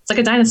good point. It's like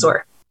a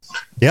dinosaur.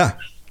 Yeah.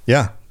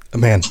 Yeah.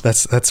 Man,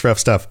 that's rough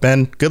stuff.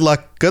 Ben, good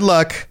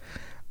luck.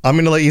 I'm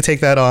going to let you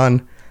take that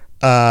on.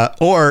 I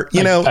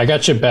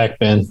got your back,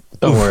 Ben.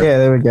 Don't worry. Yeah,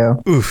 there we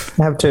go. Oof.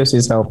 Have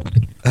Tosi's help.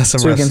 That's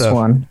some 2 rough against stuff.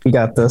 1. We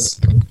got this.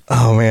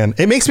 Oh man,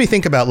 it makes me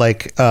think about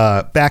like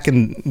back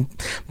in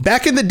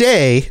the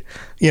day,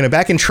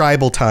 back in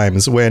tribal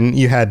times when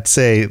you had,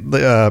 say,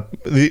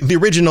 the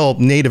original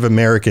Native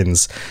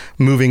Americans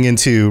moving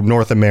into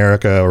North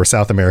America or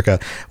South America,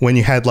 when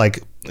you had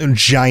like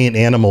giant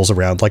animals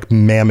around, like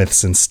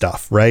mammoths and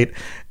stuff, right?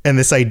 And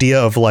this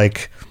idea of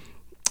like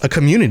a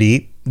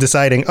community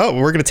deciding, oh,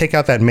 we're going to take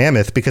out that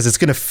mammoth because it's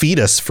going to feed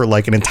us for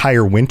like an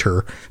entire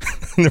winter,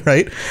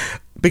 right?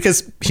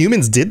 Because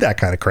humans did that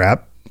kind of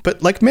crap,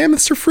 but like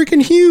mammoths are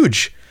freaking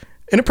huge.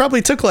 And it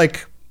probably took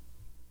like,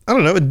 I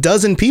don't know, a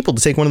dozen people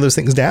to take one of those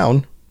things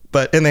down.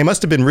 And they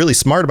must have been really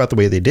smart about the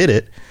way they did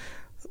it.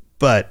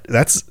 But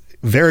that's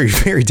very,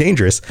 very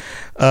dangerous.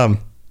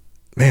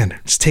 Man,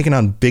 just taking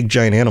on big,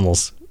 giant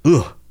animals.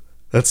 Ugh,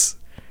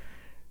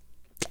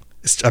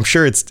 I'm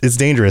sure it's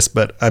dangerous,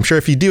 but I'm sure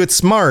if you do it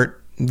smart,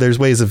 there's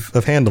ways of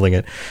handling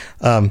it.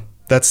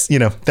 That's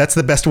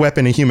the best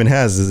weapon a human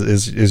has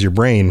is your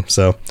brain.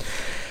 So,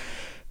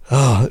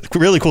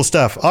 really cool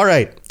stuff. All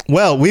right.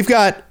 Well, this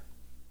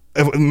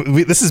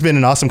has been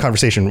an awesome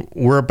conversation.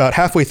 We're about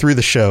halfway through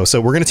the show,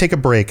 so we're going to take a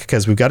break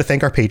because we've got to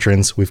thank our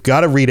patrons. We've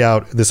got to read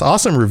out this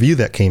awesome review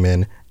that came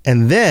in,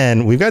 And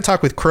then we've got to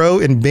talk with Crow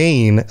and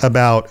Bane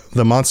about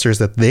the monsters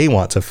that they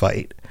want to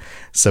fight.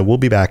 So we'll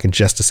be back in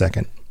just a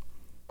second.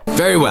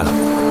 Very well.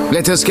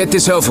 Let us get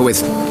this over with.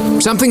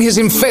 Something has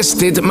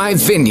infested my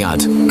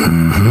vineyard.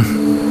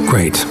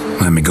 Great.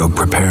 Let me go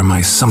prepare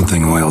my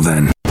something oil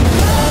then.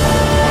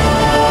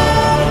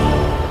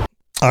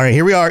 All right,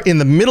 here we are in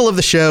the middle of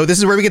the show. This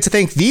is where we get to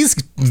thank these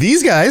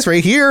guys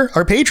right here,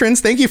 our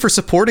patrons. Thank you for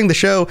supporting the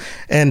show.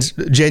 And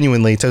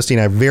genuinely, Toasty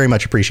and I very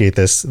much appreciate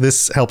this.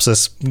 This helps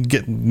us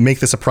make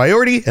this a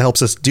priority. It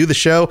helps us do the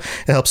show.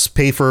 It helps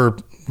pay for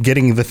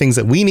getting the things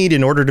that we need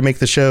in order to make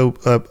the show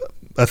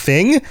a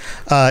thing.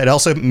 It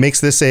also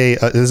makes this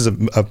this is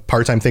a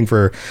part-time thing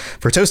for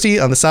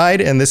Toasty on the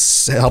side, and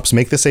this helps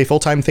make this a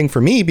full-time thing for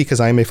me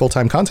because I am a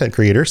full-time content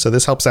creator. So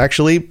this helps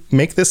actually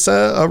make this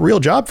a real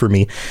job for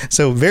me.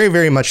 So very,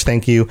 very much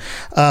thank you.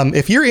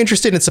 If you're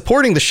interested in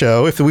supporting the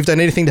show, if we've done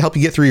anything to help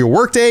you get through your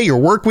workday, your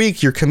work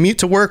week, your commute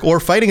to work, or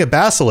fighting a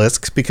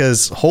basilisk,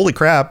 because holy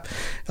crap,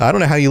 I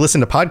don't know how you listen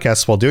to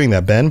podcasts while doing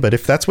that, Ben, but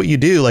if that's what you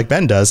do, like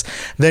Ben does,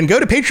 then go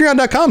to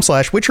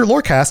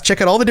patreon.com/WitcherLoreCast.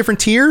 Check out all the different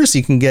tiers.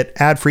 You can get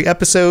ad-free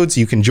episodes.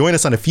 You can join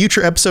us on a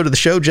future episode of the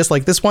show, just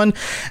like this one.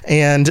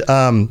 And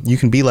you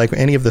can be like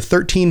any of the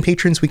 13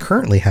 patrons we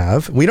currently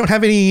have. We don't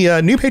have any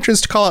new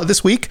patrons to call out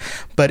this week,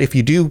 but if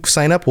you do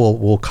sign up,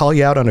 we'll call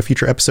you out on a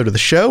future episode of the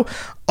show.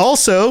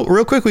 Also,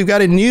 real quick, we've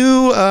got a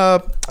new,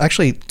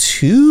 actually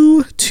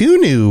two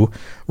new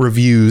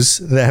reviews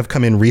that have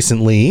come in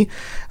recently.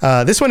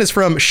 This one is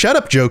from Shut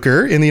Up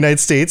Joker in the United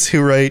States,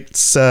 who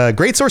writes,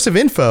 great source of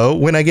info.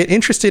 When I get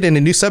interested in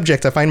a new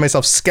subject, I find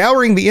myself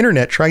scouring the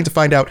internet trying to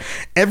find out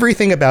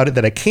everything about it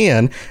that I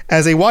can.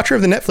 As a watcher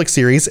of the Netflix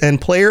series and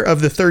player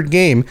of the third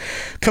game,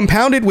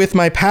 compounded with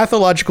my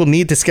pathological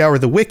need to scour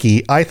the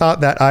wiki, I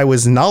thought that I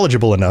was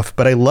knowledgeable enough,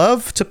 but I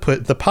love to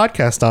put the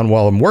podcast on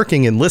while I'm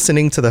working and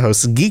listening to the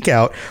hosts geek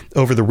out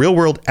over the real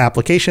world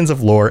applications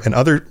of lore and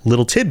other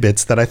little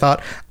tidbits that I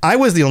thought I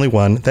was the only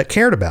one that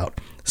cared about.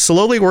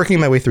 Slowly working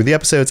my way through the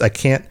episodes. I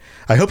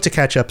hope to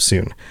catch up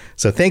soon.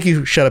 So thank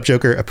you, Shut Up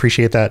Joker.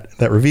 Appreciate that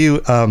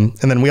review. And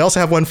then we also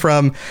have one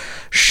from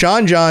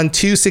Sean John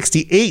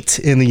 268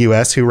 in the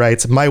US, who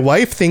writes, my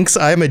wife thinks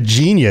I'm a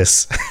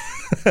genius.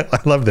 I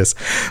love this.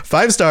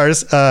 5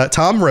 stars,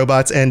 Tom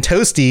Robots and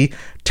Toasty,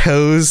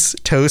 Toes,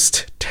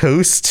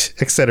 Toast,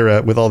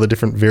 etc., with all the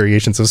different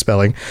variations of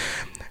spelling,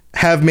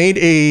 have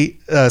made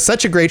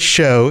such a great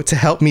show to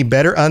help me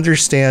better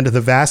understand the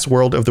vast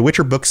world of the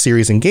Witcher book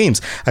series and games.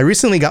 I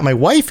recently got my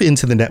wife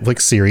into the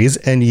Netflix series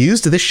and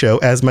used this show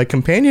as my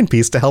companion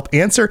piece to help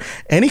answer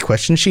any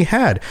questions she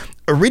had.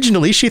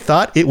 Originally, she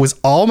thought it was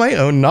all my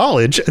own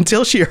knowledge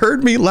until she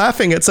heard me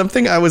laughing at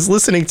something I was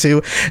listening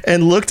to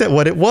and looked at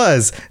what it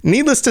was.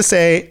 Needless to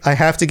say, I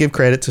have to give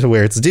credit to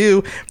where it's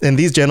due, and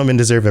these gentlemen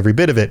deserve every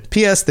bit of it.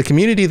 P.S. The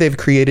community they've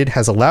created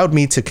has allowed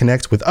me to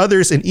connect with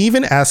others and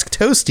even ask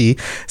Toasty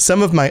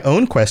some of my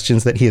own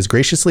questions that he is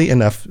gracious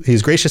enough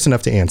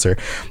to answer.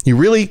 You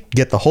really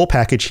get the whole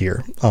package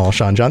here. Oh,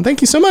 Sean John,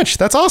 thank you so much.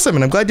 That's awesome,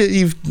 and I'm glad that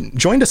you've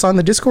joined us on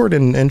the Discord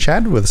and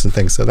chatted with us and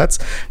things. So that's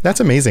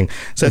amazing.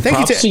 So thank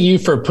you to you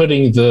for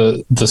putting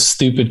the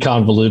stupid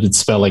convoluted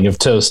spelling of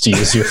Toasty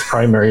as your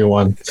primary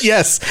one.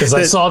 Yes, because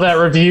I saw that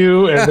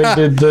review and they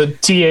did the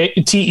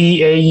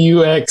TEAUX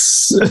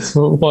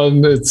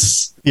one.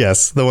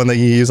 Yes, the one that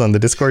you use on the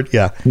Discord.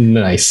 Yeah.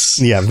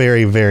 Nice. Yeah,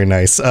 very, very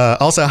nice.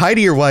 Also, hi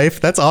to your wife.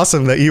 That's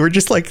awesome that you were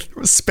just like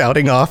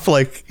spouting off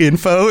like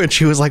info and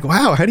she was like,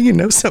 wow, how do you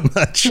know so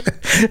much?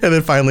 And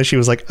then finally she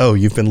was like, oh,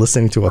 you've been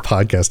listening to a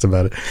podcast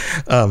about it.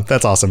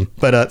 That's awesome.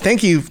 But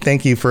thank you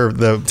for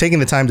taking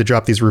the time to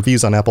drop these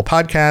reviews on Apple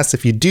Podcasts.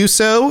 If you do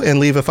so and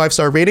leave a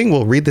 5-star rating,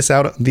 we'll read these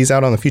out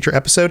on the future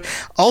episode.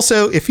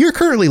 Also, if you're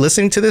currently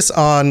listening to this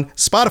on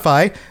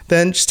Spotify,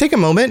 then just take a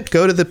moment,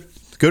 go to the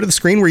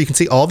screen where you can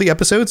see all the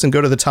episodes and go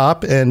to the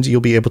top and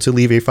you'll be able to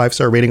leave a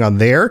 5-star rating on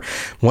there.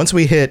 Once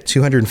we hit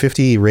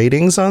 250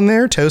 ratings on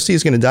there, Toasty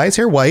is going to dye his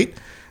hair white,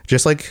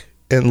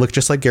 and look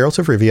just like Geralt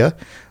of Rivia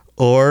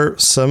or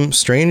some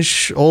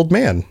strange old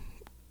man.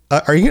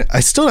 I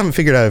still haven't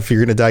figured out if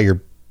you're going to dye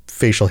your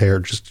facial hair,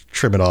 just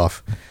trim it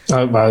off.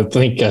 I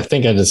think I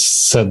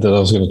just said that I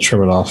was going to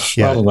trim it off.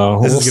 Yeah, I don't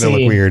know. This is going to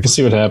look weird. We'll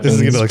see what happens.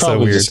 This is going to look so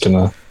weird.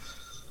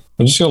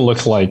 I'm just going to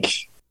look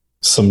like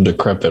some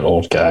decrepit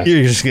old guy.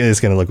 It's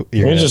gonna look.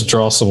 You're gonna just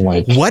draw some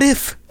like. What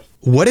if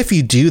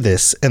you do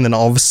this and then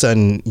all of a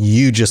sudden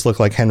you just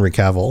look like Henry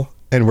Cavill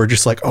and we're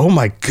just like, oh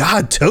my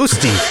god,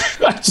 Toasty,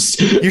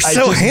 you're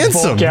so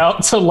handsome. Bulk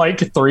out to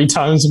like 3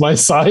 times my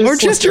size, or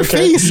just your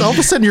face. All of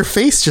a sudden your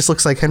face just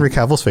looks like Henry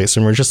Cavill's face,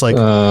 and we're just like,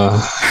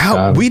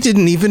 how we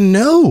didn't even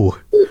know.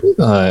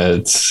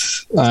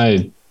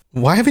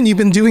 Why haven't you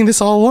been doing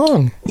this all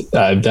along?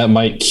 That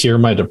might cure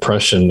my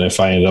depression if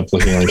I end up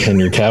looking like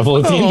Henry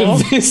Cavill at the end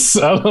of this.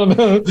 I don't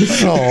know.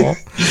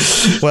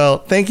 Well,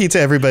 thank you to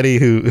everybody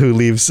who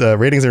leaves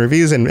ratings and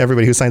reviews, and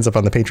everybody who signs up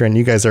on the Patreon.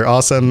 You guys are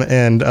awesome,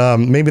 and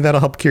maybe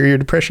that'll help cure your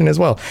depression as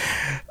well.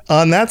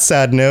 On that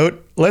sad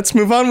note, let's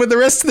move on with the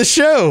rest of the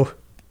show.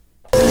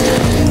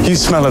 You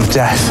smell of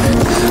death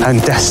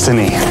and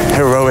destiny,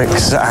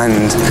 heroics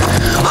and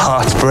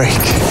heartbreak.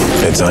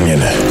 It's onion.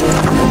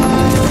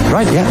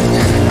 Right,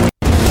 yeah.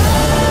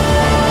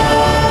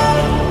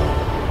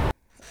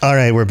 All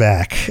right, we're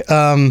back.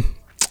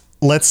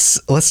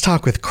 Let's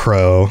talk with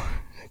Crow.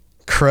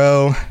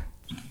 Crow,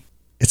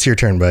 it's your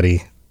turn,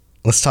 buddy.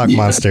 Let's talk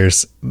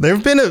monsters. There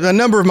have been a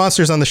number of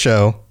monsters on the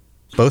show,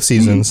 both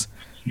seasons.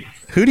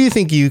 Who do you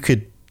think you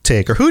could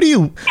take, or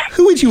who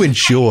would you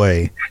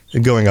enjoy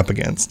going up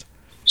against?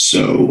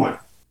 So,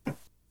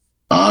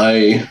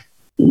 I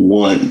would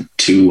love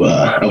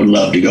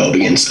to go up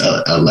against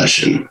a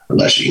Leshy.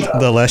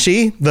 The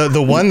Leshy,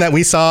 the one that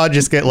we saw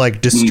just get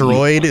like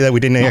destroyed, that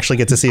we didn't actually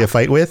get to see a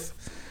fight with.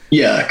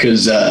 Yeah,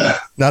 because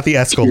not the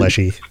Eskel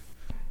Leshy.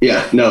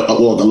 Yeah, no,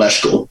 well, the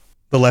Leshkel.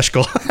 The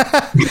Leshkel.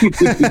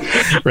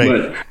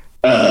 Right.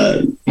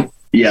 But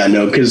yeah,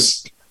 no,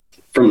 because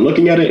from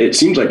looking at it, it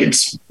seems like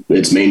its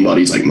main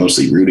body's like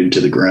mostly rooted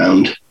to the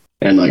ground,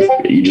 and like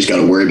you just got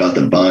to worry about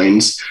the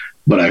vines.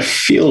 But I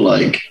feel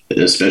like,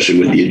 especially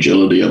with the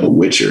agility of a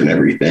Witcher and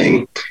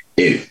everything,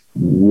 it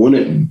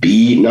wouldn't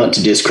be, not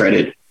to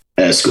discredit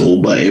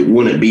Eskel, but it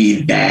wouldn't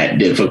be that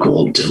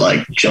difficult to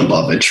like jump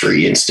off a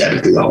tree and stab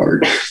it through the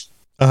heart.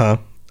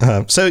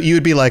 So you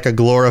would be like a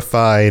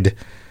glorified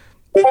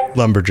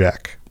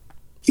lumberjack.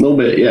 A little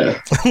bit, yeah.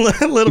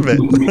 a little bit.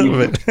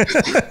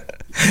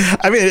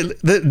 I mean,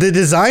 the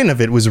design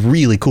of it was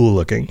really cool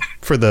looking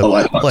for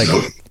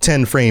the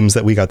 10 frames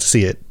that we got to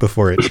see it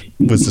before it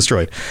was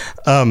destroyed.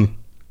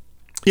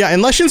 Yeah,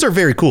 and Leshens are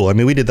very cool. I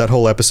mean, we did that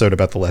whole episode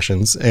about the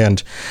Leshens.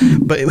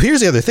 But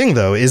here's the other thing,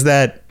 though, is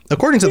that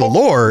according to the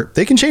lore,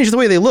 they can change the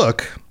way they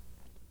look,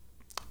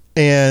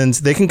 and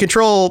they can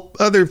control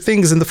other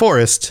things in the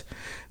forest.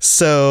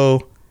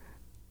 So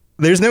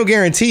there's no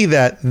guarantee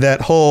that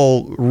that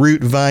whole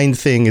root vine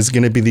thing is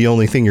going to be the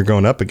only thing you're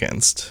going up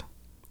against,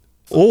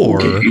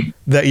 or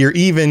that you're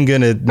even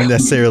going to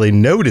necessarily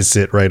notice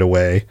it right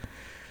away.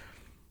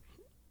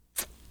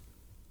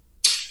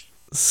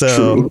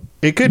 So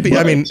it could be,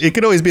 I mean, it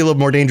could always be a little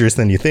more dangerous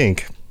than you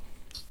think.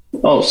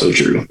 Also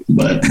true,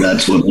 but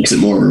that's what makes it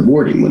more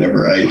rewarding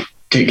whenever I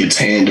take its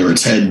hand or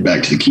its head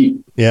back to the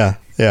keep. Yeah,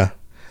 yeah.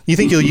 You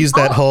think you'll use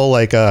that whole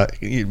like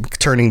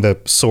turning the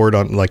sword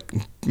on, like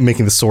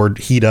making the sword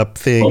heat up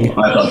thing?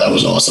 Oh, I thought that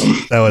was awesome.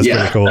 That was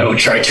pretty cool. I would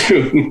try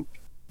to.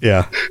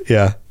 Yeah.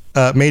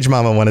 Mage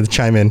Mama wanted to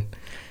chime in.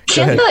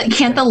 Can't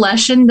the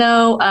Leshen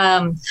though,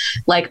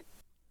 like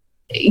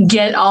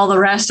get all the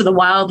rest of the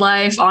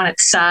wildlife on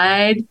its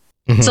side?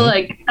 Mm-hmm. So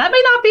like that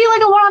may not be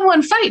like a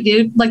one-on-one fight,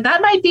 dude. Like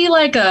that might be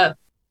like a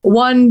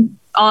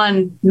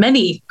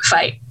one-on-many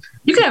fight.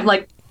 You could have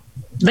like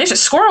there's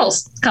just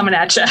squirrels coming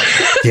at you.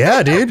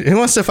 Yeah, dude. Who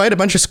wants to fight a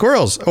bunch of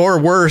squirrels? Or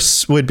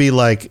worse would be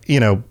like,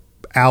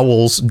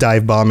 owls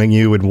dive bombing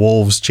you and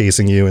wolves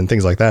chasing you and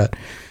things like that.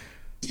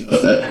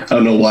 I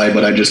don't know why,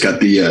 but I just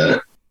got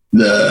the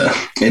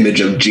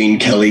image of Gene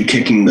Kelly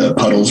kicking the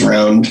puddles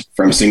around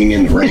from Singing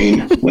in the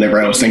Rain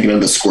whenever I was thinking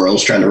of the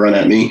squirrels trying to run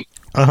at me.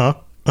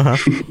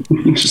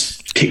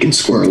 Just kicking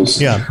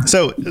squirrels. Yeah.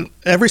 So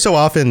every so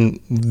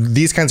often,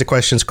 these kinds of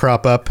questions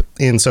crop up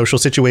in social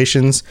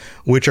situations,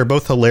 which are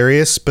both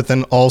hilarious, but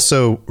then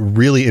also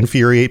really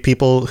infuriate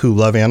people who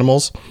love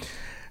animals.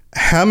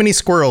 How many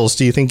squirrels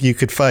do you think you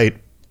could fight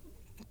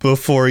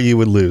before you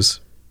would lose?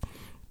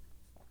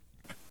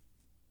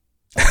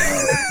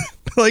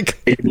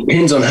 Like, it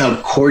depends on how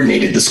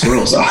coordinated the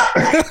squirrels are.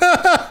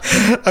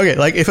 Okay,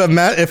 like if a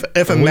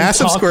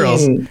mass of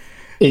squirrels.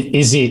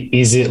 Is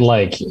it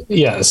like,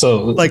 yeah,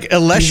 so like a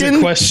Leshen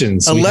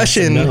questions. A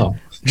Leshen,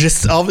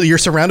 just you're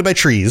surrounded by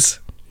trees,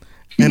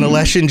 and a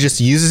Leshen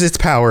just uses its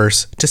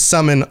powers to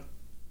summon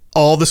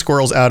all the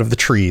squirrels out of the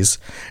trees,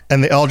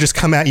 and they all just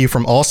come at you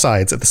from all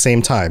sides at the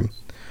same time.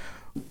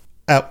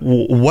 At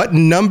what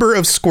number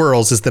of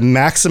squirrels is the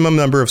maximum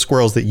number of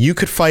squirrels that you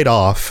could fight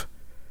off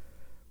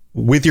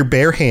with your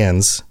bare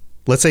hands?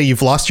 Let's say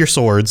you've lost your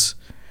swords,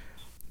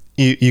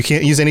 you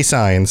can't use any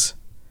signs.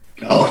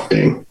 Oh,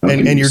 dang.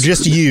 And you're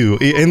just you.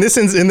 In this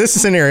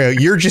scenario,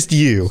 you're just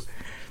you.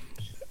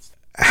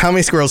 How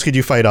many squirrels could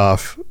you fight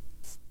off?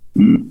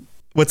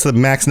 What's the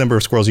max number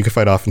of squirrels you could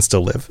fight off and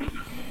still live?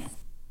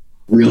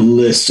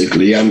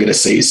 Realistically, I'm going to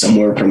say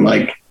somewhere from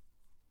like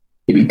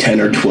maybe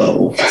 10 or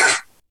 12.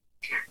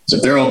 So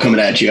if they're all coming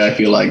at you, I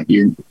feel like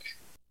they're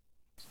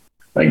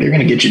going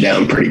to get you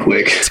down pretty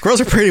quick.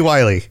 Squirrels are pretty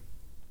wily.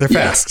 They're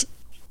fast.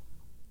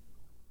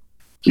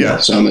 Yeah,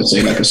 so I'm going to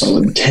say like a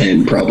solid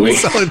 10 probably.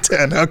 Solid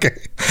 10, okay.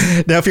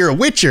 Now, if you're a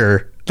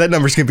Witcher, that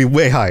number's going to be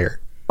way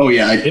higher. Oh,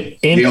 yeah.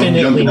 They all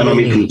jump down on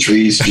me from the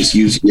trees, just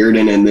use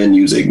Yrden and then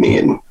use Igni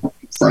and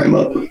fry them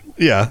up.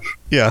 Yeah.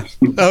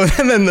 Oh,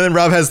 and then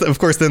Rob has, of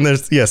course, then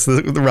there's,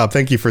 Rob,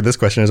 thank you for this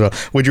question as well.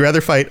 Would you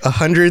rather fight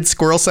 100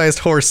 squirrel-sized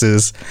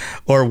horses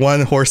or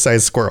one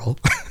horse-sized squirrel?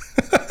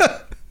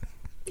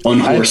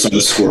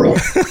 Unhorse-sized squirrel.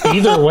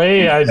 Either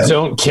way, I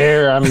don't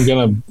care. I'm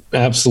going to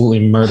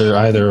absolutely murder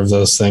either of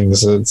those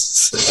things.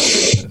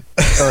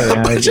 Oh, yeah,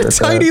 a bunch of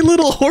tiny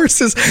little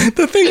horses.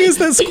 The thing is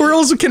that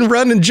squirrels can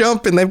run and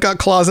jump, and they've got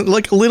claws, and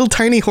like little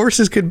tiny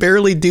horses could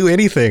barely do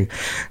anything.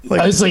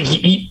 I was like,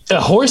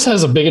 a horse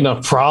has a big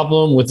enough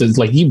problem with it.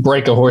 Like, you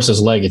break a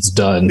horse's leg, it's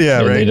done. Yeah,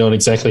 and right. They don't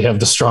exactly have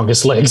the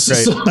strongest legs. Right.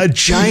 So. A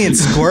giant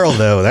squirrel,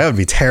 though, that would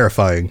be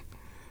terrifying.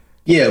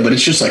 Yeah, but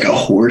it's just like a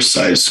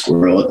horse-sized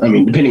squirrel. I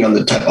mean, depending on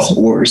the type of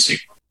horse, it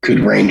could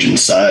range in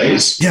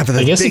size. Yeah, but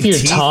I guess if you're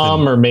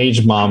Tom or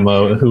Mage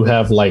Mama who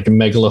have like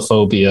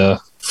megalophobia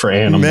for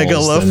animals.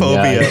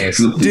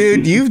 Megalophobia.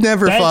 Dude, you've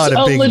never fought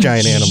a big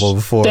giant animal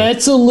before.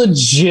 That's a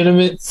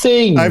legitimate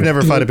thing. I've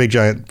never fought a big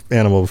giant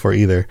animal before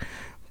either.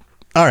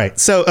 All right.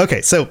 So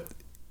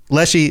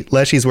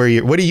Leshy's where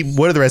you what do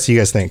the rest of you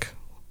guys think?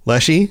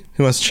 Leshy,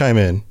 who wants to chime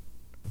in?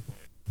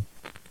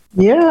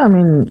 Yeah, I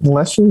mean,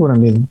 Leshy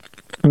wouldn't be.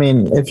 I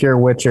mean, if you're a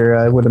Witcher,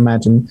 I would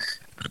imagine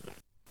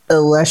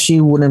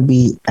Leshy wouldn't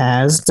be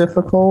as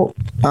difficult.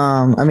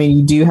 I mean,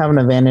 you do have an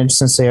advantage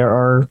since they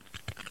are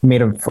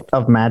made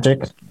of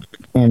magic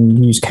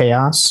and use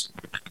chaos.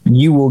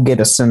 You will get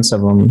a sense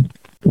of them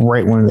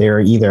right when they are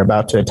either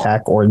about to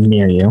attack or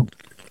near you.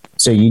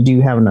 So you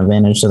do have an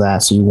advantage to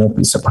that, so you won't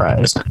be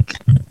surprised.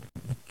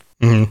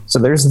 Mm-hmm. So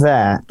there's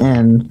that,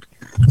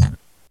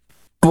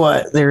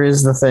 but there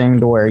is the thing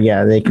to where,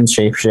 yeah, they can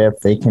shapeshift,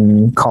 they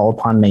can call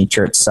upon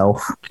nature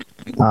itself,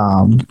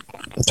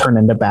 turn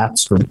into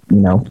bats or,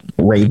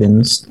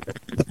 ravens.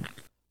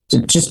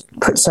 Just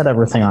set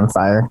everything on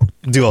fire.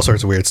 Do all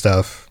sorts of weird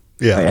stuff.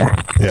 Yeah.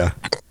 Oh, yeah.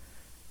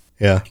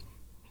 Yeah.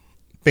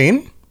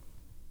 Bane?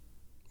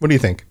 What do you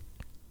think?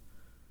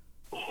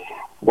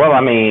 Well, I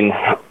mean,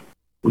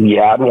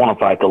 yeah, I'd want to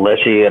fight the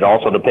Leshy. It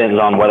also depends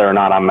on whether or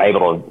not I'm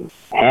able to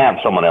have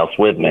someone else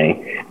with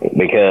me,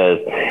 because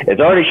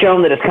it's already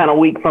shown that it's kind of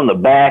weak from the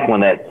back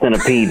when that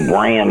centipede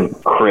ram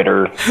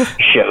critter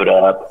showed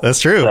up. That's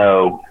true.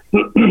 So,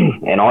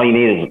 and all you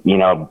need is,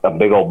 a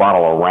big old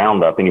bottle of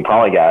Roundup, and you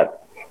probably got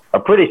a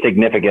pretty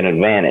significant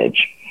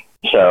advantage.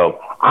 So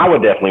I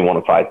would definitely want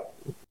to fight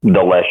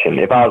the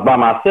Leshy. If I was by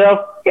myself,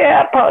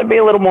 yeah, I'd probably be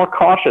a little more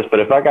cautious. But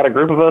if I got a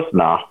group of us,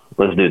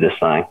 let's do this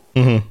thing.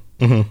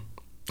 Mm-hmm.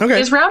 Mm-hmm. Okay.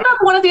 Is Roundup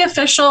one of the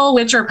official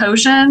Witcher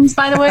potions,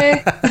 by the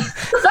way?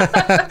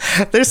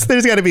 There's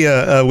got to be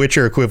a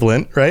Witcher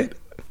equivalent, right?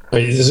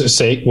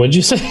 Wait, what'd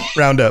you say?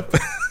 Roundup.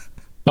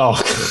 Oh.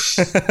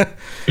 I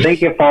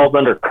think it falls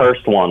under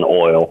Cursed One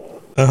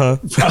oil. Uh-huh.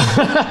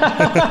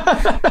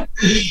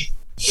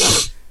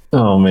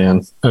 Oh,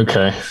 man.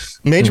 Okay.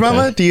 Mage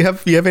Mama, do you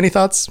have any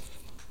thoughts?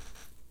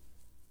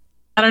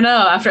 I don't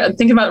know. After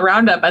thinking about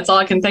Roundup, that's all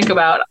I can think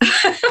about.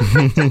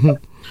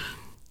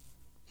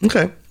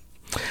 Okay.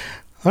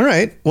 All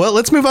right. Well,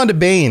 let's move on to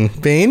Bane.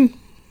 Bane,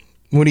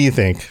 what do you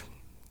think?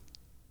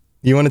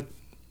 You want to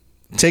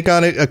take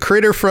on a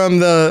critter from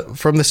the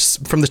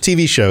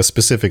TV show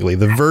specifically,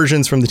 the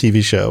versions from the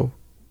TV show?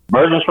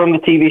 Versions from the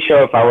TV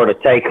show. If I were to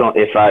take on,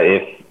 if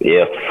I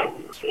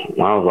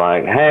was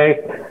like, hey,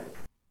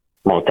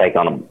 I'm going to take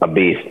on a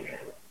beast,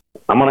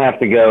 I'm going to have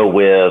to go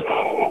with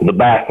the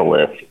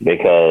basilisk,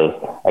 because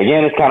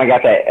again, it's kind of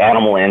got that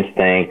animal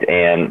instinct,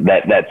 and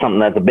that's something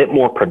that's a bit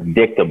more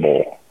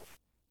predictable.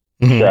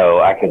 Mm-hmm. So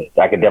I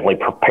could definitely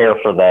prepare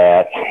for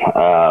that.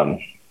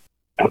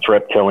 It's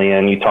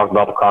reptilian. You talked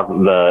about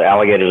the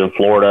alligators in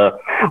Florida.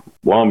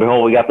 Lo and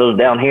behold, we got those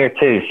down here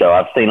too. So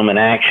I've seen them in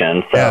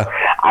action. So yeah.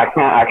 I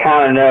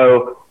kind of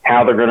know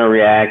how they're going to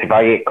react. If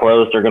I get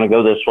close, they're going to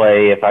go this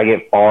way. If I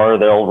get far,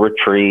 they'll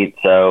retreat.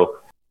 So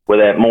with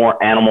that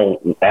more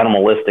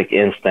animalistic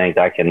instinct,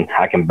 I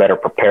can better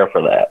prepare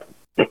for that.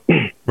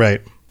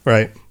 Right.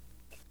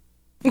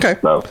 Okay.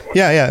 So.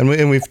 Yeah,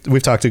 and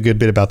we've talked a good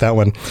bit about that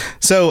one.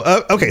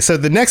 So okay, so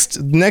the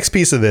next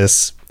piece of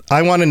this,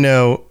 I want to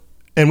know,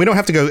 and we don't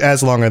have to go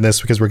as long on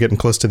this because we're getting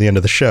close to the end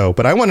of the show,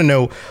 but I want to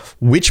know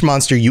which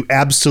monster you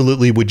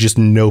absolutely would just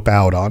nope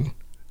out on.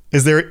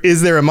 Is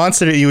there a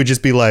monster that you would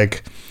just be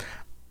like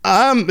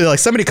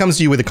somebody comes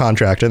to you with a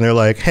contract and they're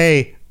like,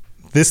 hey,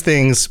 this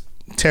thing's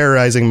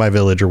terrorizing my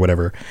village or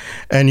whatever,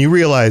 and you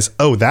realize,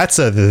 oh, that's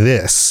a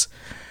this.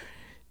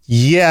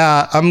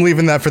 Yeah, I'm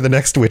leaving that for the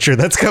next Witcher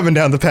that's coming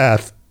down the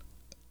path.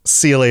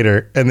 See you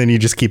later. And then you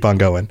just keep on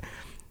going.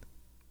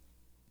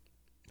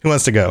 Who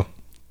wants to go?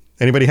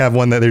 Anybody have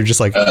one that they're just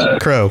like,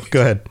 Crow,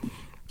 go ahead.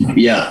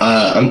 Yeah,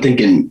 I'm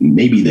thinking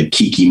maybe the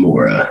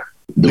Kikimora.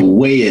 The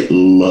way it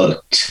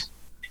looked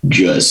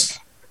just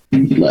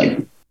like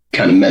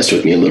kind of messed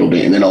with me a little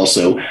bit. And then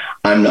also,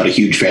 I'm not a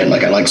huge fan.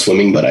 Like, I like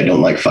swimming, but I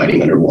don't like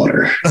fighting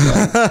underwater.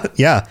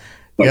 Yeah.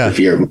 The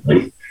fear of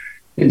mine.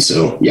 And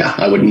so, yeah,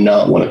 I would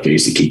not want to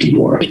face the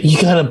Kikimora. But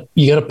you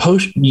got a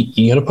potion.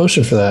 You got a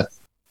potion for that,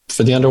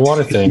 for the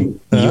underwater thing.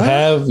 You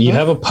have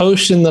a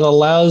potion that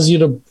allows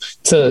you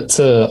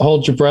to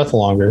hold your breath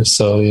longer.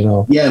 So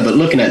Yeah, but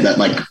looking at that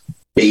like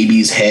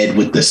baby's head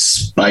with the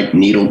spiked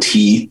needle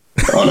teeth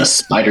on a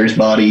spider's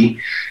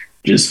body,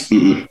 just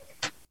I'm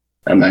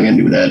not gonna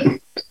do that.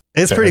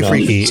 It's pretty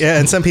freaky. Yeah,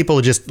 and some people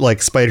just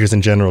like spiders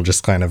in general,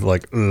 just kind of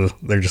like,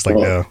 they're just like,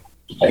 no.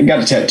 I got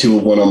a tattoo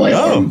of one on my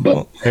arm, but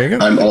well, there you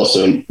go. I'm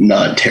also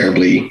not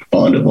terribly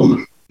fond of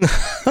them.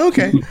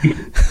 Okay.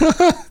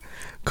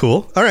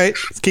 Cool. All right.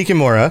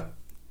 Kikimora.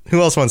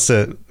 Who else wants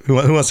to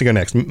go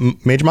next?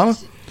 Mage Mama?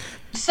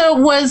 So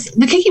was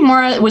the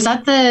Kikimora, was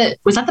that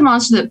the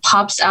monster that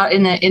pops out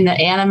in the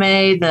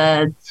anime,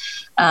 the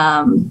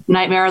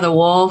Nightmare of the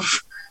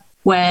Wolf,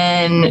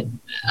 when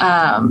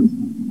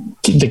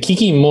the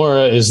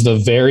Kikimora is the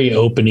very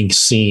opening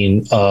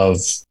scene of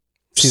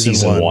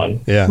season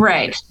one. Yeah.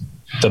 Right.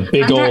 The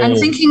big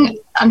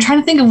I'm trying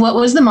to think of what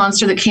was the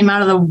monster that came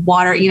out of the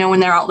water, when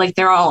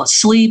they're all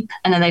asleep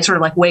and then they sort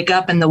of like wake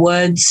up in the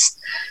woods,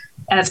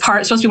 and it's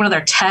supposed to be one of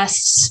their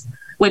tests,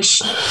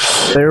 which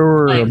there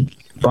were a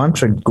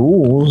bunch of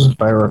ghouls,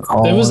 if I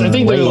recall. I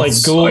think they were like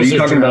ghouls or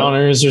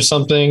drowners or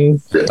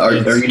something. Are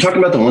you talking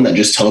about the one that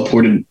just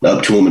teleported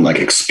up to him and like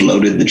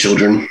exploded the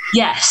children?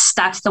 Yes,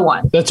 that's the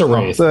one. That's a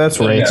wraith. So that's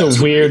right. It's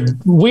a weird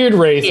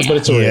wraith, but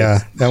it's a wraith. Yeah,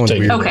 that one's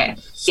weird. Okay.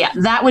 Yeah,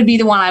 that would be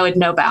the one I would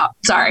know about.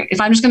 Sorry.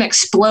 If I'm just going to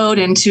explode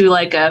into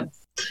like a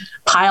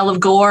pile of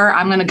gore,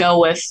 I'm going to go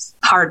with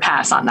hard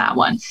pass on that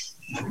one.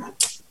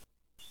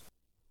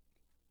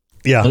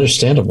 Yeah.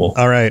 Understandable.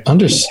 All right.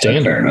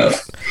 Understandable. Fair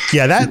enough.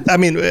 Yeah,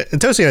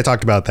 Toasty and I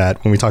talked about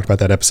that when we talked about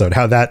that episode,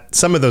 how that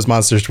some of those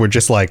monsters were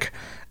just like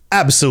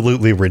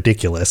absolutely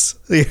ridiculous.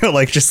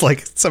 Just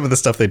like some of the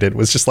stuff they did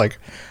was just like,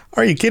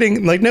 are you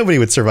kidding? Like nobody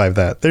would survive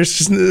that. There's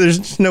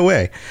just no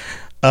way.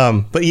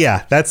 But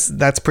yeah,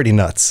 that's pretty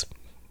nuts.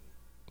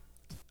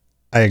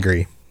 I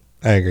agree.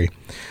 All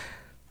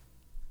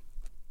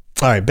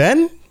right,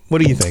 Ben,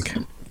 what do you think?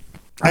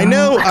 I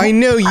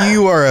know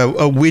you are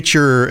a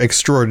Witcher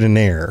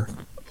extraordinaire,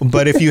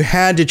 but if you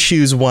had to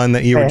choose one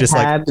that you were just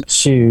had to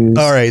choose.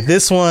 All right,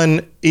 this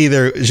one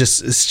either it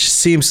just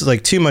seems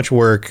like too much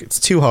work, it's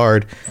too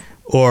hard,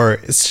 or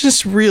it's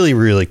just really,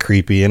 really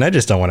creepy, and I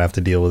just don't want to have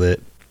to deal with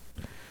it.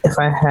 If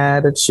I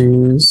had to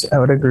choose, I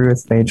would agree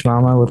with Mage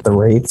Mama with the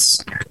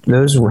wraiths.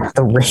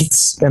 The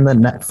wraiths in the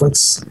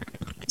Netflix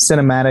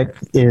cinematic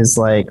is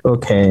like,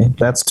 okay,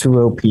 that's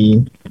too OP.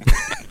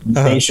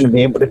 They shouldn't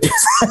be able to do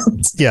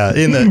that. Yeah,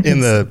 in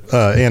the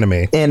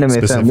anime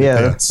film.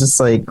 Yeah, it's just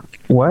like,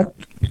 what?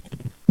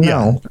 No,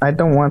 Yeah. I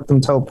don't want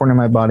them teleporting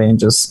my body and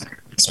just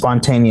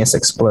spontaneous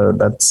explode.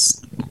 That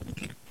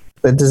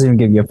doesn't even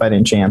give you a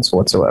fighting chance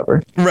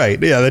whatsoever.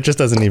 Right. Yeah, that just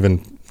doesn't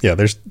even. Yeah,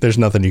 there's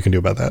nothing you can do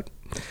about that.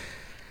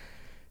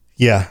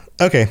 Yeah.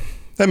 Okay.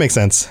 That makes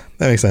sense.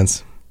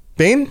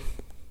 Bane?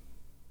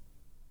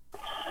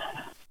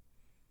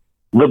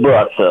 The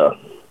Bruxa.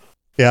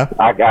 Yeah.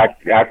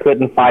 I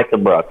couldn't fight the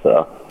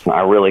Bruxa.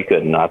 I really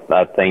couldn't.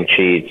 I think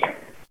she's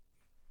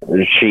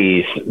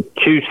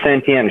too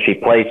sentient. She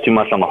plays too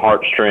much on the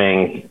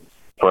heartstrings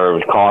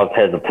for cause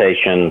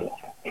hesitation.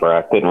 For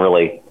I couldn't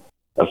really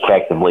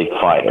effectively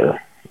fight her.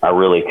 I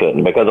really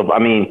couldn't because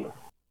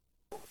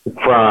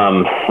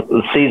from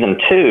season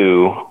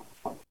 2,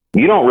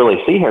 you don't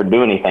really see her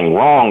do anything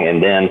wrong,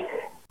 and then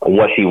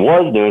what she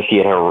was doing, she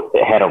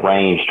had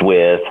arranged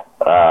with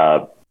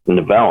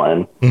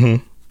Nivellen.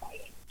 Mm-hmm.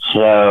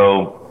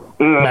 So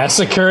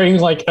massacring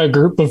like a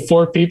group of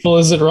 4 people,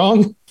 is it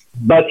wrong?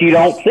 But you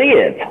don't see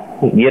it.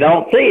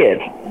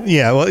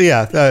 Yeah. Well,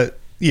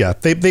 yeah.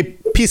 They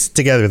pieced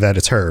together that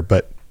it's her,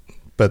 but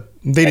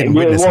they didn't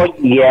witness it.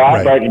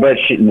 Yeah, right. but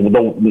she,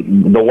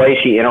 the way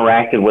she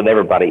interacted with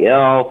everybody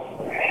else,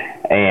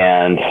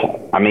 and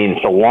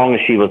so long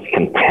as she was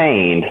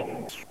contained,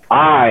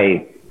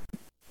 I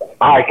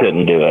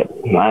couldn't do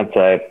it. I'd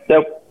say,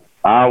 nope.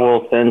 I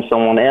will send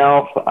someone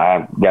else.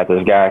 I've got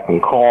this guy I can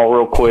call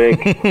real quick.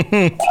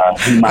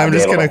 I'm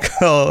just going to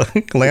call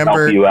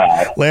Lambert.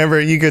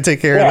 Lambert, you go take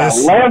care of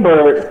this.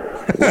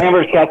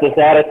 Lambert's got this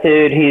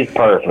attitude. He's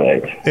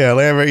perfect. Yeah,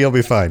 Lambert, you'll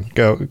be fine.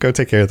 Go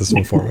take care of this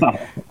one for me.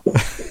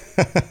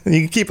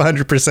 You can keep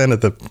 100%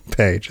 of the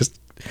pay. Just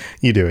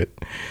you do it.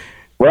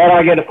 Well,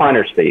 I get a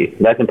finder's fee.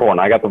 That's important.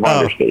 I got the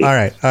finder's fee. All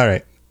right.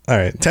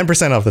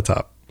 10% off the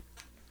top.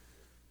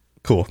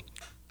 Cool.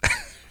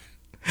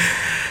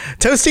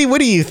 Toasty, what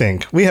do you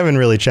think? We haven't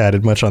really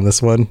chatted much on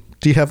this one.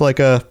 Do you have like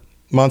a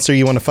monster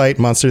you want to fight,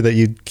 monster that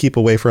you keep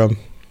away from?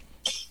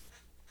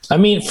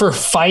 For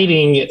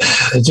fighting,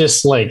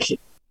 just like,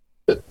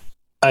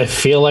 I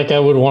feel like I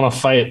would want to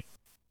fight.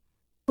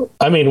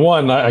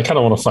 One, I kind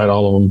of want to fight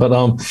all of them, but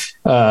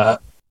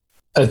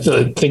I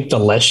think the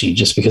Leshy,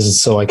 just because it's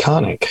so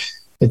iconic.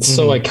 It's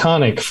so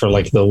iconic for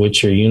like the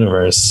Witcher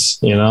universe,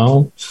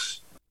 to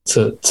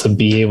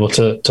be able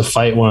to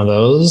fight one of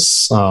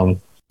those.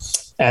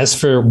 As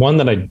for one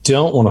that I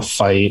don't want to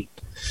fight,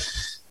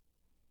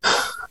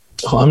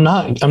 I'm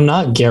not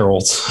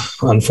Geralt,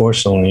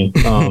 unfortunately.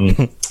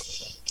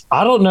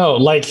 I don't know,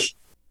 like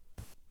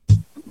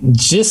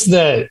just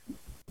that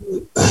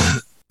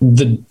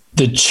the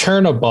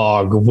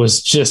Chernobog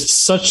was just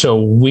such a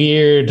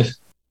weird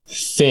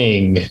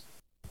thing.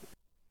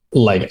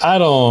 Like I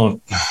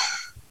don't,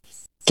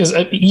 because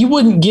you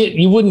wouldn't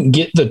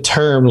get the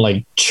term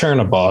like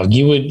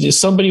Chernobog.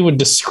 Somebody would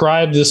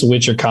describe this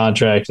Witcher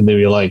contract and they'd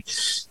be like,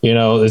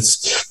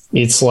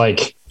 it's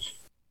like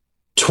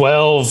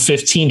 12,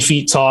 15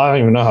 feet tall. I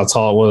don't even know how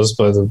tall it was,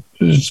 but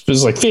it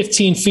was like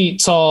 15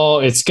 feet tall.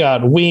 It's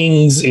got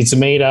wings. It's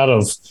made out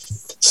of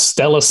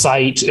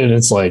stellacite, and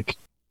it's like,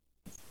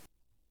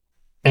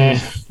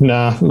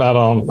 nah, I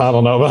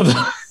don't know about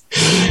that.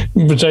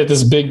 But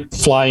this big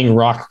flying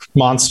rock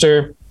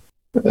monster.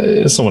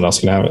 Someone else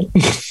can have it.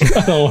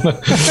 I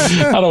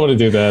don't want to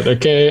do that.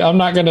 Okay. I'm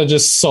not going to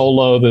just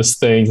solo this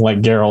thing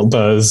like Geralt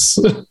does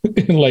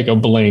in like a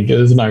blink.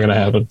 It's not going to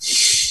happen.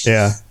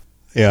 Yeah.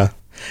 Yeah.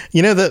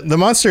 You know, the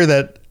monster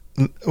that,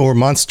 or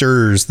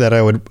monsters that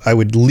I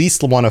would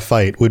least want to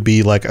fight would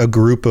be like a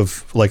group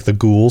of like the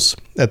ghouls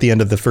at the end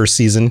of the first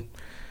season.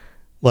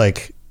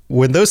 Like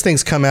when those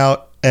things come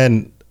out,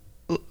 and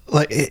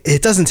like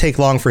it doesn't take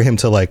long for him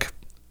to like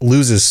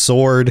lose his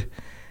sword.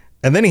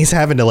 And then he's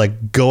having to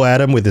like go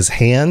at him with his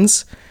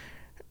hands,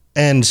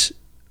 and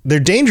they're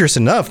dangerous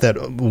enough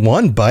that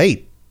one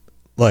bite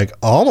like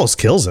almost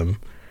kills him.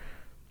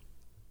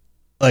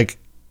 Like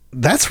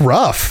that's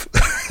rough.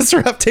 That's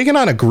rough. Taking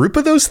on a group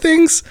of those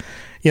things,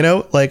 you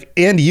know, like,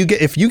 and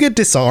if you get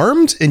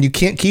disarmed and you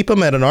can't keep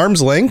them at an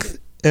arm's length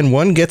and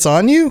one gets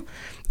on you,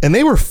 and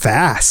they were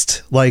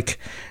fast. Like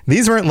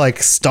these weren't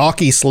like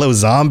stalky, slow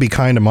zombie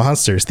kind of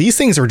monsters. These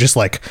things were just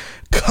like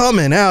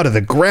coming out of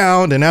the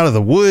ground and out of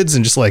the woods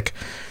and just like,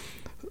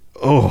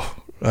 oh,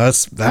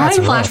 that's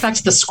flashback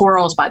to the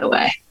squirrels, by the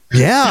way.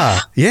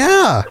 Yeah.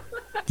 Yeah.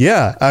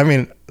 Yeah. I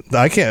mean,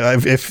 I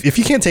can't, if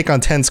you can't take on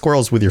 10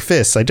 squirrels with your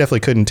fists, I definitely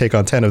couldn't take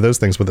on 10 of those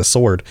things with a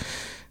sword.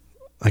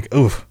 Like,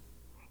 oof,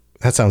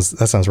 that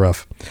sounds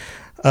rough.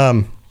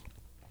 Well,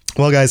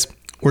 guys,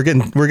 we're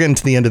getting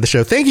to the end of the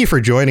show. Thank you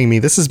for joining me.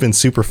 This has been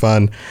super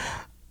fun.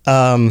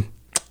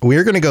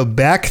 We're going to go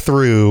back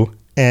through,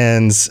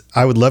 and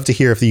I would love to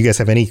hear if you guys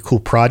have any cool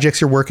projects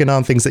you're working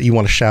on, things that you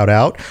want to shout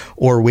out,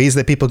 or ways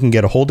that people can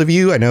get a hold of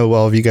you. I know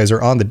all of you guys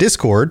are on the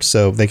Discord,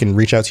 so they can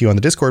reach out to you on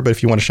the Discord. But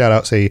if you want to shout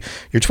out, say,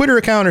 your Twitter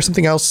account or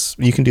something else,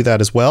 you can do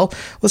that as well.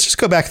 Let's just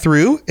go back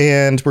through,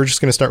 and we're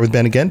just going to start with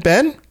Ben again.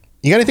 Ben,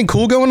 you got anything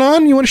cool going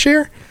on you want to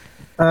share?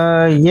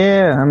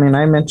 Yeah. I mean,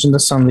 I mentioned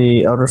this on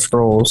the Elder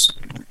Scrolls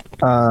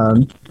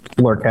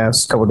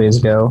Lorecast a couple days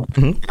ago.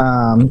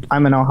 Mm-hmm.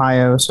 I'm in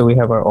Ohio, so we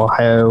have our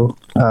Ohio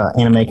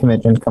anime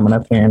convention coming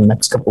up here in the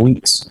next couple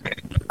weeks.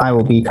 I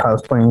will be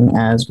cosplaying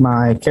as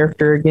my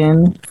character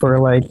again for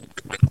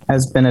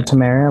as Bene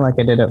Temeria, like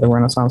I did at the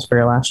Renaissance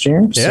Fair last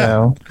year. Yeah.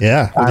 So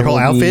yeah, with your whole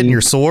outfit and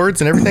your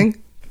swords and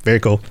everything. Very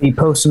cool. Be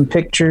posting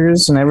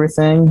pictures and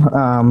everything.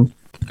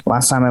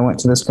 Last time I went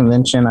to this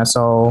convention, I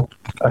saw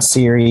a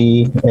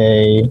series,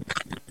 I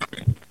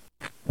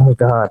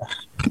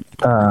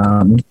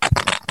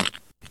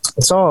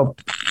saw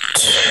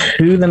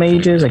two of the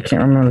mages. I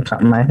can't remember the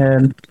top of my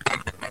head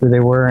who they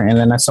were. And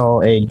then I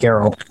saw a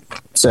Geralt.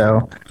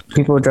 So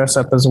people dress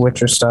up as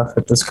Witcher stuff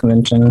at this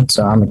convention.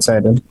 So I'm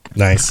excited.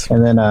 Nice.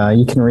 And then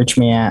you can reach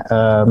me at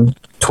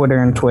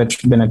Twitter and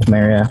Twitch, Bene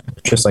Temeria,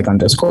 just like on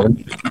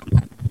Discord.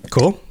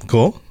 Cool.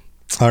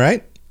 All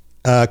right.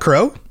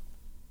 Crow?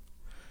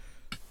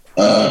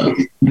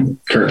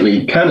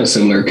 Currently kind of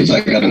similar because I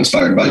got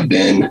inspired by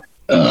Ben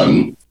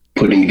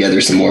putting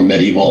together some more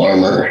medieval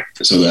armor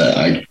so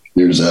that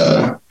there's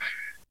a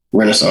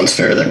Renaissance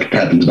fair that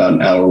happens about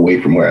an hour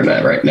away from where I'm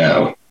at right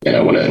now, and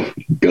I want to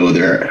go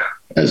there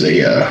as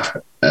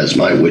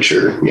my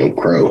Witcher,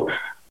 Crow.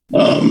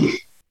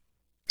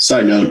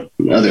 Side note,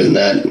 other than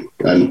that,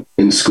 I'm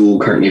in school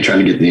currently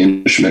trying to get the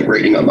instrument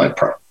rating on my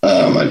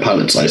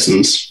pilot's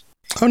license.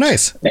 Oh,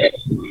 nice.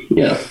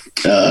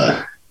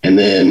 And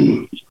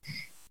then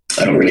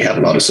I don't really have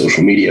a lot of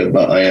social media,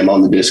 but I am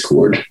on the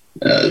Discord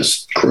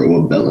as Crow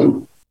of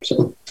Bellin.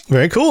 So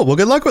very cool. Well,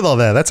 good luck with all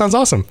that. That sounds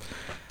awesome.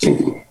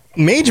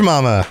 Mage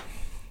Mama,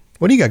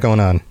 what do you got going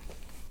on?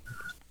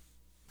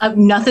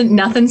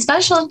 Nothing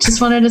special.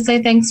 Just wanted to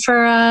say thanks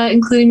for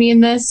including me in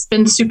this. It's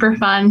been super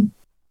fun.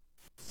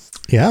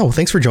 Yeah, well,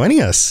 thanks for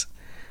joining us.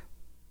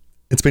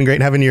 It's been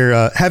great having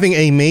having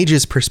a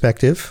mage's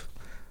perspective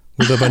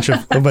with a bunch of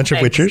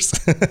Witchers.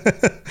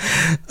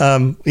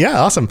 Yeah,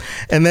 awesome.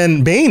 And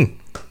then Bane,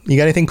 you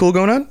got anything cool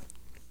going on?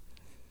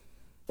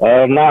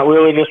 Not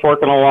really, just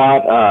working a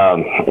lot.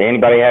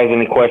 Anybody has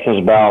any questions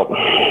about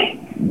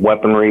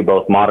weaponry,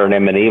 both modern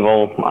and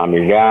medieval, I'm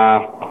your guy.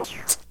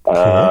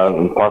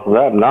 Apart from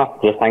that, no,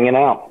 just hanging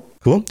out.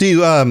 Cool. Do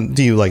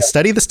you like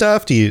study the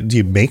stuff? Do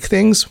you make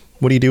things?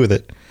 What do you do with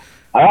it?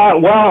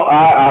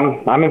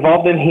 I'm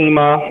involved in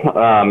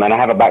HEMA, and I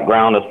have a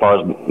background as far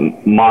as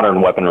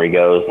modern weaponry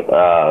goes.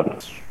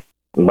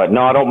 But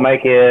no, I don't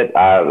make it.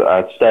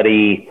 I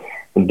study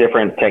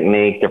different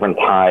techniques, different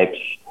types,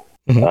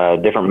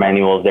 different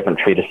manuals, different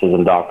treatises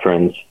and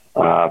doctrines.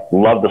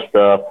 Love the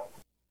stuff.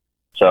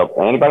 So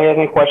anybody has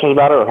any questions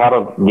about it or how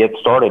to get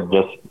started,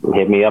 just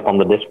hit me up on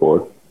the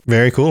Discord.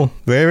 Very cool.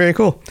 Very, very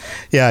cool.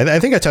 Yeah, I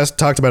think I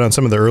talked about it on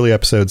some of the early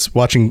episodes,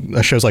 watching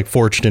shows like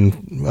Forged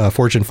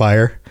and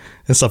Fire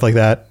and stuff like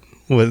that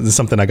was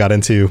something I got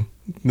into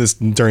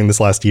during this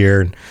last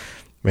year. And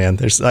man,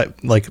 there's like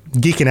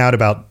geeking out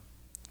about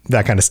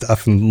that kind of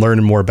stuff, and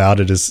learning more about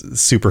it is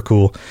super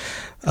cool.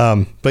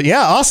 But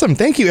yeah, awesome.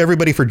 Thank you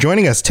everybody for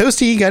joining us.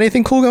 Toasty, you got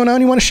anything cool going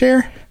on you want to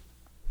share?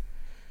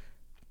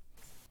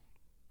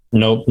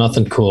 Nope,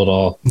 nothing cool at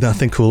all.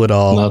 Nothing cool at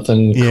all.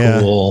 Nothing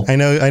cool. I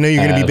know you're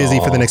going to be busy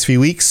for the next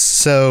few weeks.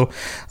 So,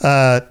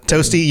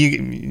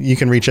 Toasty, you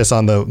can reach us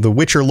on the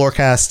Witcher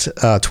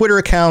Lorecast Twitter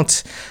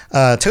account.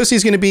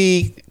 Toasty's going to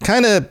be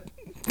kind of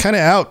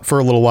out for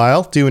a little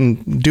while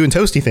doing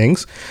Toasty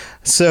things.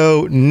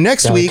 So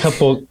next week,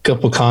 a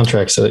couple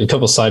contracts, a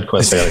couple side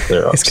quests I got to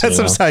clear up. He's got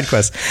some side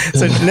quests.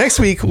 So next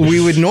week we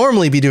would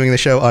normally be doing the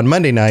show on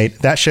Monday night.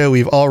 That show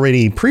we've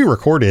already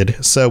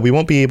pre-recorded, so we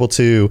won't be able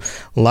to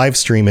live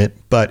stream it,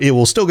 but it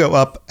will still go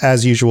up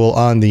as usual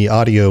on the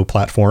audio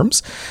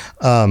platforms.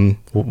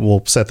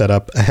 We'll set that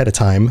up ahead of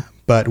time,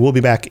 but we'll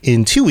be back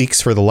in 2 weeks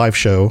for the live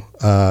show.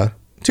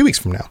 2 weeks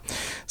from now.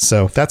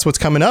 So that's what's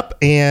coming up.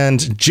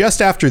 And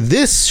just after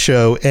this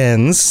show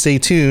ends, stay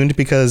tuned,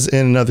 because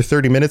in another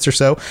 30 minutes or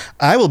so,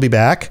 I will be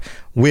back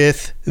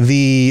with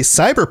the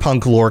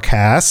Cyberpunk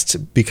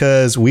Lorecast,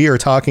 because we are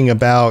talking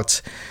about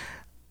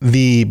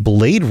the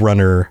Blade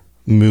Runner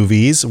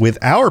movies with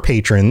our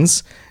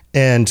patrons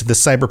and the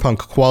cyberpunk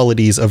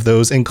qualities of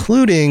those,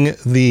 including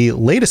the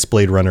latest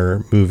Blade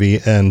Runner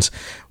movie, and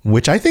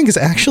which I think is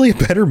actually a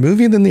better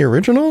movie than the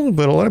original,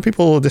 but a lot of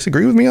people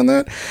disagree with me on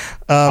that.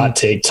 Hot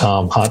take,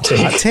 Tom. Hot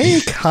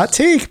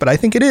take, but I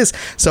think it is.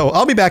 So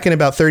I'll be back in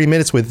about 30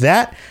 minutes with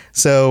that.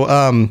 So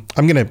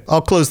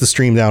I'll close the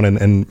stream down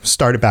and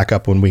start it back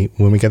up when we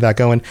get that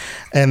going.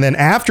 And then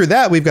after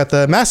that, we've got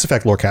the Mass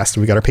Effect Lorecast.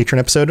 We've got our Patron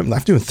episode. I'm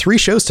doing 3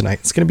 shows tonight.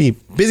 It's going to be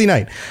a busy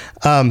night.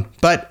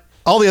 But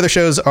all the other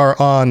shows are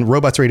on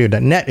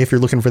robotsradio.net if you're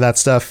looking for that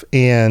stuff.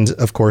 And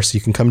of course, you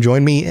can come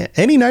join me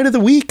any night of the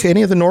week,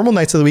 any of the normal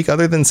nights of the week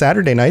other than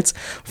Saturday nights,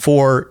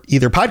 for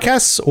either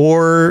podcasts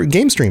or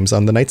game streams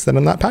on the nights that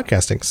I'm not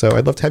podcasting. So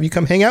I'd love to have you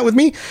come hang out with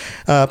me,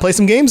 play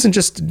some games and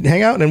just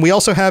hang out. And we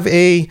also have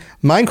a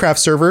Minecraft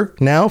server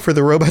now for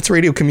the Robots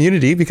Radio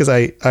community, because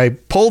I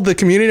polled the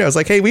community. I was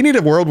like, hey, we need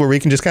a world where we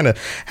can just kind of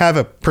have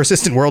a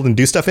persistent world and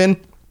do stuff in.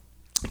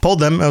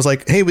 Polled them. I was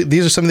like, hey,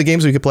 these are some of the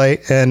games we could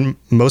play. And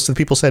most of the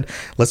people said,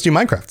 let's do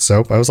Minecraft.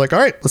 So I was like, all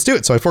right, let's do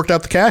it. So I forked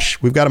out the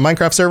cash. We've got a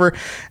Minecraft server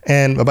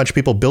and a bunch of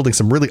people building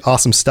some really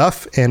awesome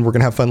stuff. And we're going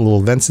to have fun little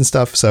events and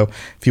stuff. So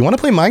if you want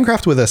to play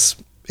Minecraft with us,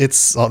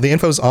 it's the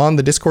info's on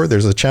the Discord.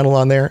 There's a channel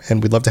on there,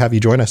 and we'd love to have you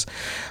join us.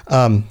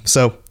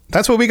 So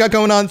that's what we got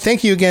going on.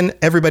 Thank you again,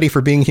 everybody,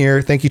 for being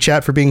here. Thank you,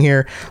 chat, for being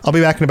here. I'll be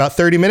back in about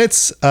 30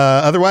 minutes.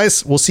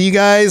 Otherwise, we'll see you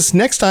guys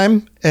next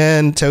time.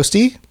 And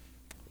Toasty,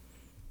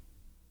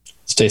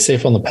 stay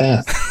safe on the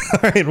path.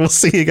 All right, we'll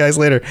see you guys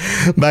later.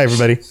 Bye,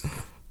 everybody.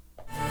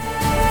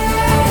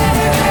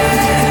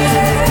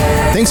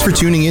 Thanks for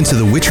tuning in to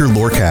the Witcher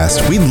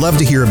Lorecast. We'd love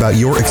to hear about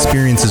your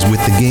experiences with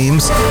the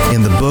games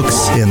and the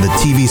books and the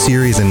TV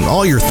series and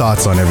all your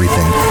thoughts on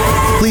everything.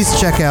 Please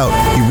check out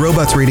the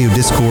Robots Radio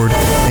Discord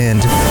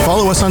and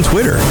follow us on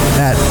Twitter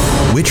at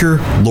Witcher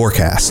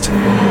Lorecast.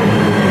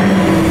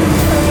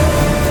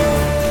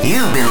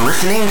 You've been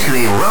listening to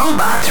a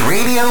Robots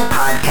Radio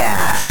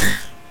podcast.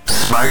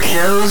 Smart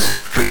shows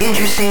for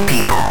interesting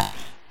people.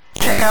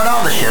 Check out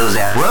all the shows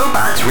at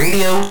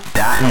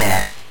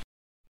robotsradio.net.